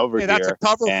give me an over here. That's a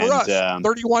cover for us.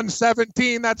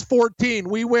 31-17. That's 14.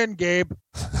 We win, Gabe.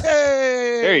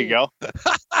 Hey! There you go.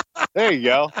 There you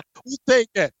go. We'll take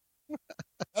it.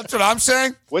 That's what I'm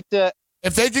saying.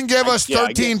 If they can give us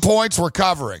 13 points, we're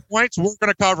covering. Points, we're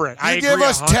going to cover it. You give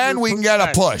us 10, we can get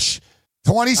a push.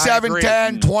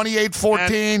 27-10,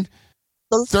 28-14.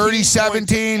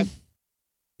 30-17.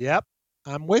 Yep,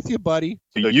 I'm with you, buddy.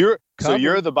 So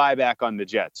you're the buyback on the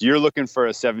Jets. You're looking for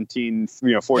a 17,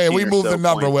 14. Hey, we moved the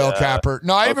number, Will Capper.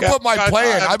 No, I even put my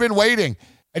play in. I've been waiting,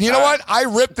 and you know what? I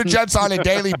rip the Jets on a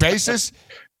daily basis.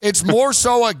 It's more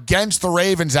so against the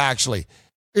Ravens, actually.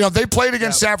 They played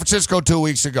against San Francisco 2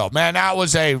 weeks ago. Man, that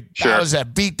was a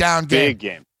beatdown game. Big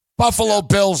game. Buffalo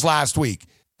Bills last week,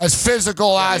 as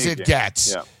physical as it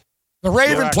gets. Yeah. The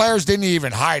Raven players didn't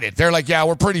even hide it. They're like, yeah,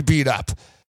 we're pretty beat up.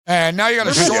 And now you got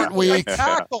a short week.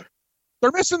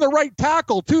 They're missing the right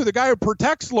tackle, too, the guy who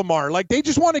protects Lamar. Like, they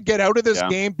just want to get out of this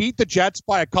game, beat the Jets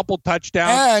by a couple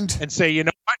touchdowns, and say, you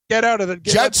know what, get out of the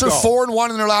game. Jets are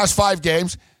 4-1 in their last 5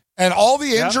 games, and all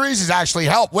the injuries has actually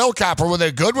helped. Will Capper, were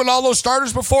they good with all those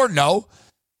starters before? No.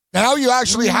 Now you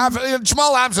actually have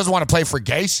Jamal Adams doesn't want to play for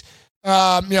Gase.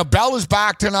 Bell is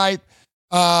back tonight.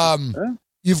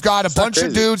 You've got a bunch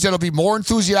of dudes that'll be more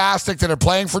enthusiastic that are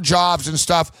playing for jobs and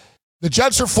stuff. The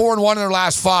Jets are 4-1 in their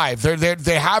last 5.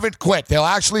 They haven't quit. They'll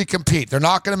actually compete. They're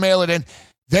not going to mail it in.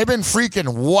 They've been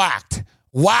freaking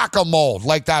whack-a-mole,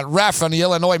 like that ref on the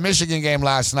Illinois-Michigan game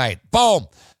last night. Boom.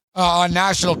 On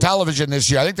national television this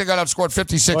year. I think they got outscored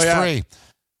 56-3.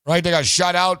 Right? They got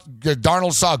shut out.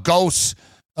 Darnold saw ghosts.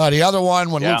 The other one,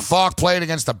 when Luke Falk played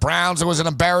against the Browns, it was an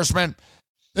embarrassment.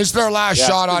 This is their last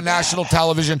shot on national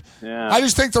television. Yeah. I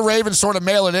just think the Ravens sort of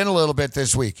mail it in a little bit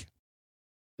this week.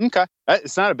 Okay,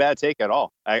 it's not a bad take at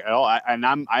all.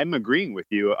 I'm agreeing with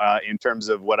you in terms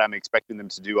of what I'm expecting them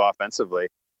to do offensively.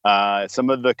 Some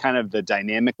of the kind of the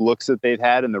dynamic looks that they've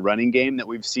had in the running game that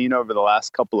we've seen over the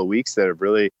last couple of weeks that have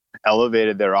really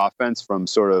elevated their offense from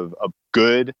sort of a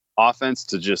good offense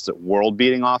to just a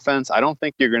world-beating offense. I don't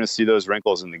think you're going to see those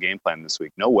wrinkles in the game plan this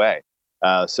week. No way.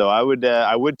 So I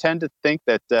would tend to think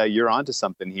that you're onto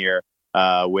something here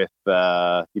with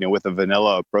a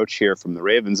vanilla approach here from the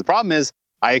Ravens. The problem is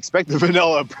I expect the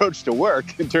vanilla approach to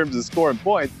work in terms of scoring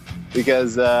points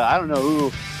because I don't know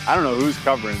who's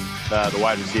covering the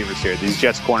wide receivers here. These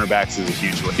Jets cornerbacks is a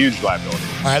huge liability.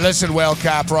 All right, listen, Will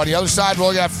Capper. On the other side, we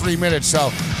only got 3 minutes,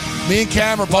 so me and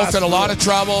Cam are both in a lot of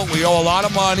trouble. We owe a lot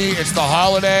of money. It's the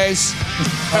holidays.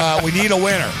 We need a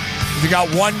winner. We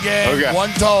got one game, one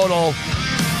total.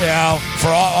 For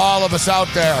all of us out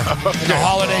there in the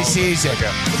holiday season.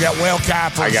 We got Will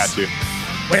Capper. I got you.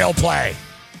 Will play.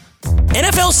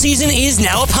 NFL season is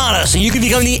now upon us, and you can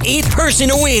become the 8th person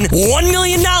to win $1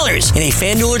 million in a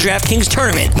FanDuel or DraftKings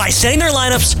tournament by setting their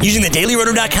lineups using the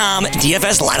DailyRoto.com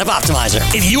DFS lineup optimizer.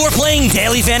 If you are playing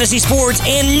daily fantasy sports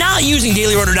and not using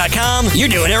DailyRoto.com, you're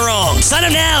doing it wrong. Sign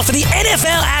up now for the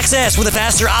NFL access with a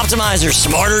faster optimizer,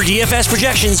 smarter DFS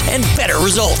projections, and better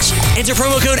results. Enter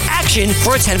promo code ACTION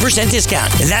for a 10%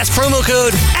 discount. That's promo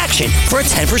code ACTION for a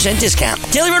 10% discount.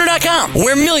 DailyRoto.com,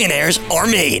 where millionaires are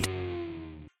made.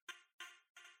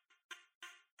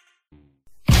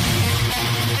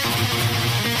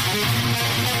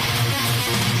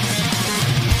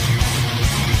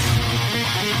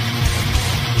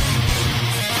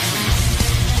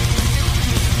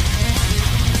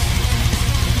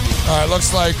 All right,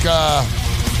 looks like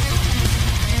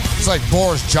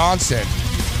Boris Johnson,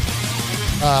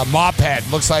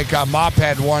 Mophead. Looks like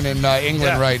Mophead won in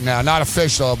England right now. Not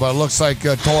official, but it looks like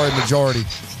Tory majority.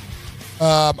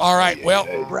 All right, well,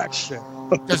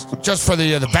 just for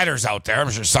the bettors out there, I'm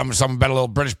sure some bet a little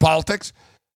British politics.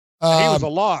 He was a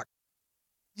lock.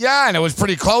 Yeah, and it was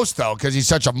pretty close though because he's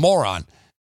such a moron.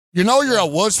 You know you're a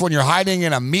wuss when you're hiding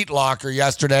in a meat locker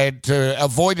yesterday to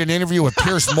avoid an interview with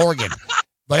Piers Morgan.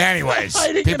 But anyways,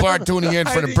 people aren't tuning in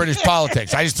for the British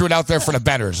politics. I just threw it out there for the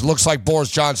bettors. Looks like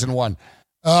Boris Johnson won.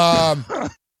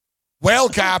 Whale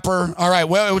Capper. All right,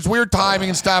 well, it was weird timing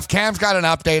and stuff. Cam's got an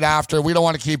update after. We don't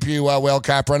want to keep you, Whale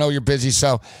Capper. I know you're busy,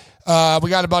 so we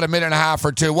got about a minute and a half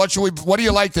or two. What do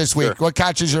you like this week? Sure. What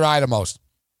catches your eye the most?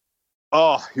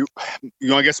 Oh, you want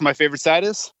to guess what my favorite side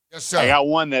is? Yes, sir. I got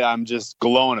one that I'm just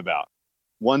glowing about.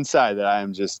 One side that I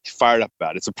am just fired up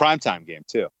about. It's a primetime game,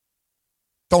 too.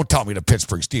 Don't tell me the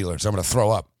Pittsburgh Steelers. I'm going to throw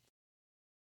up.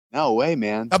 No way,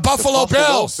 man. The Buffalo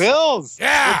Bills.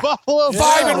 Yeah. The Buffalo Bills.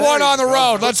 5-1 on the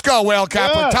road. Let's go, Whale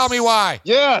Capper. Yes. Tell me why.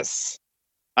 Yes.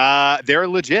 They're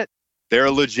legit. They're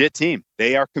a legit team.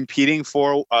 They are competing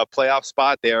for a playoff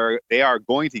spot. They are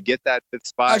going to get that 5th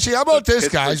spot. Actually, how about this,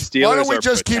 guys? Why don't we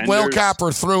just keep Whale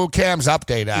Capper through Cam's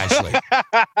update, actually?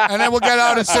 And then we'll get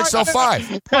out at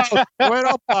 6:05.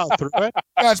 I'll plow through it.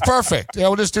 That's perfect. Yeah,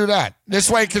 we'll just do that. This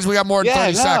way, because we got more than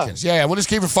 30 seconds. Yeah, we'll just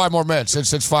keep it 5 more minutes.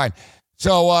 It's fine.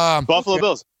 So Buffalo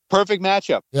Bills. Perfect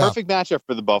matchup. Yeah. Perfect matchup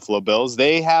for the Buffalo Bills.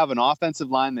 They have an offensive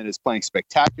line that is playing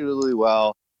spectacularly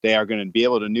well. They are going to be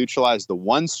able to neutralize the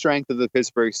one strength of the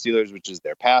Pittsburgh Steelers, which is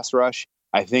their pass rush.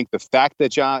 I think the fact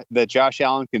that Josh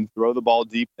Allen can throw the ball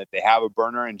deep, that they have a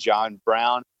burner in John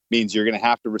Brown, means you're going to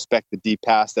have to respect the deep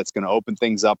pass. That's going to open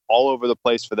things up all over the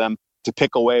place for them to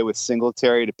pick away with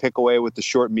Singletary, to pick away with the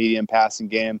short, medium passing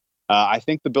game. I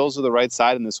think the Bills are the right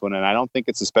side in this one, and I don't think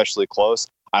it's especially close.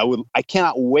 I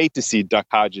cannot wait to see Duck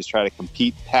Hodges try to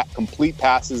complete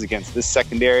passes against this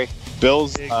secondary.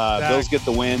 Bills get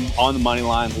the win on the money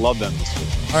line. Love them this week.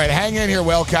 All right, hang in here,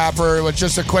 Will Capper, with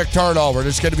just a quick turnover.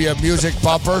 There's going to be a music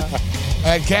bumper.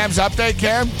 And Cam's update,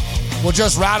 Cam? We'll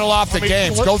just rattle off the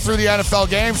games. Go through the NFL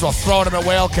games. We'll throw them at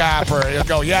Whale Capper. He'll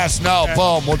go, yes, no,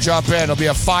 boom. We'll jump in. It'll be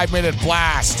a 5-minute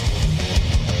blast.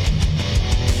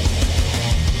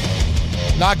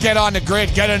 Not get on the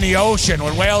grid, get in the ocean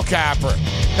with Whale Capper.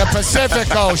 The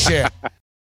Pacific Ocean.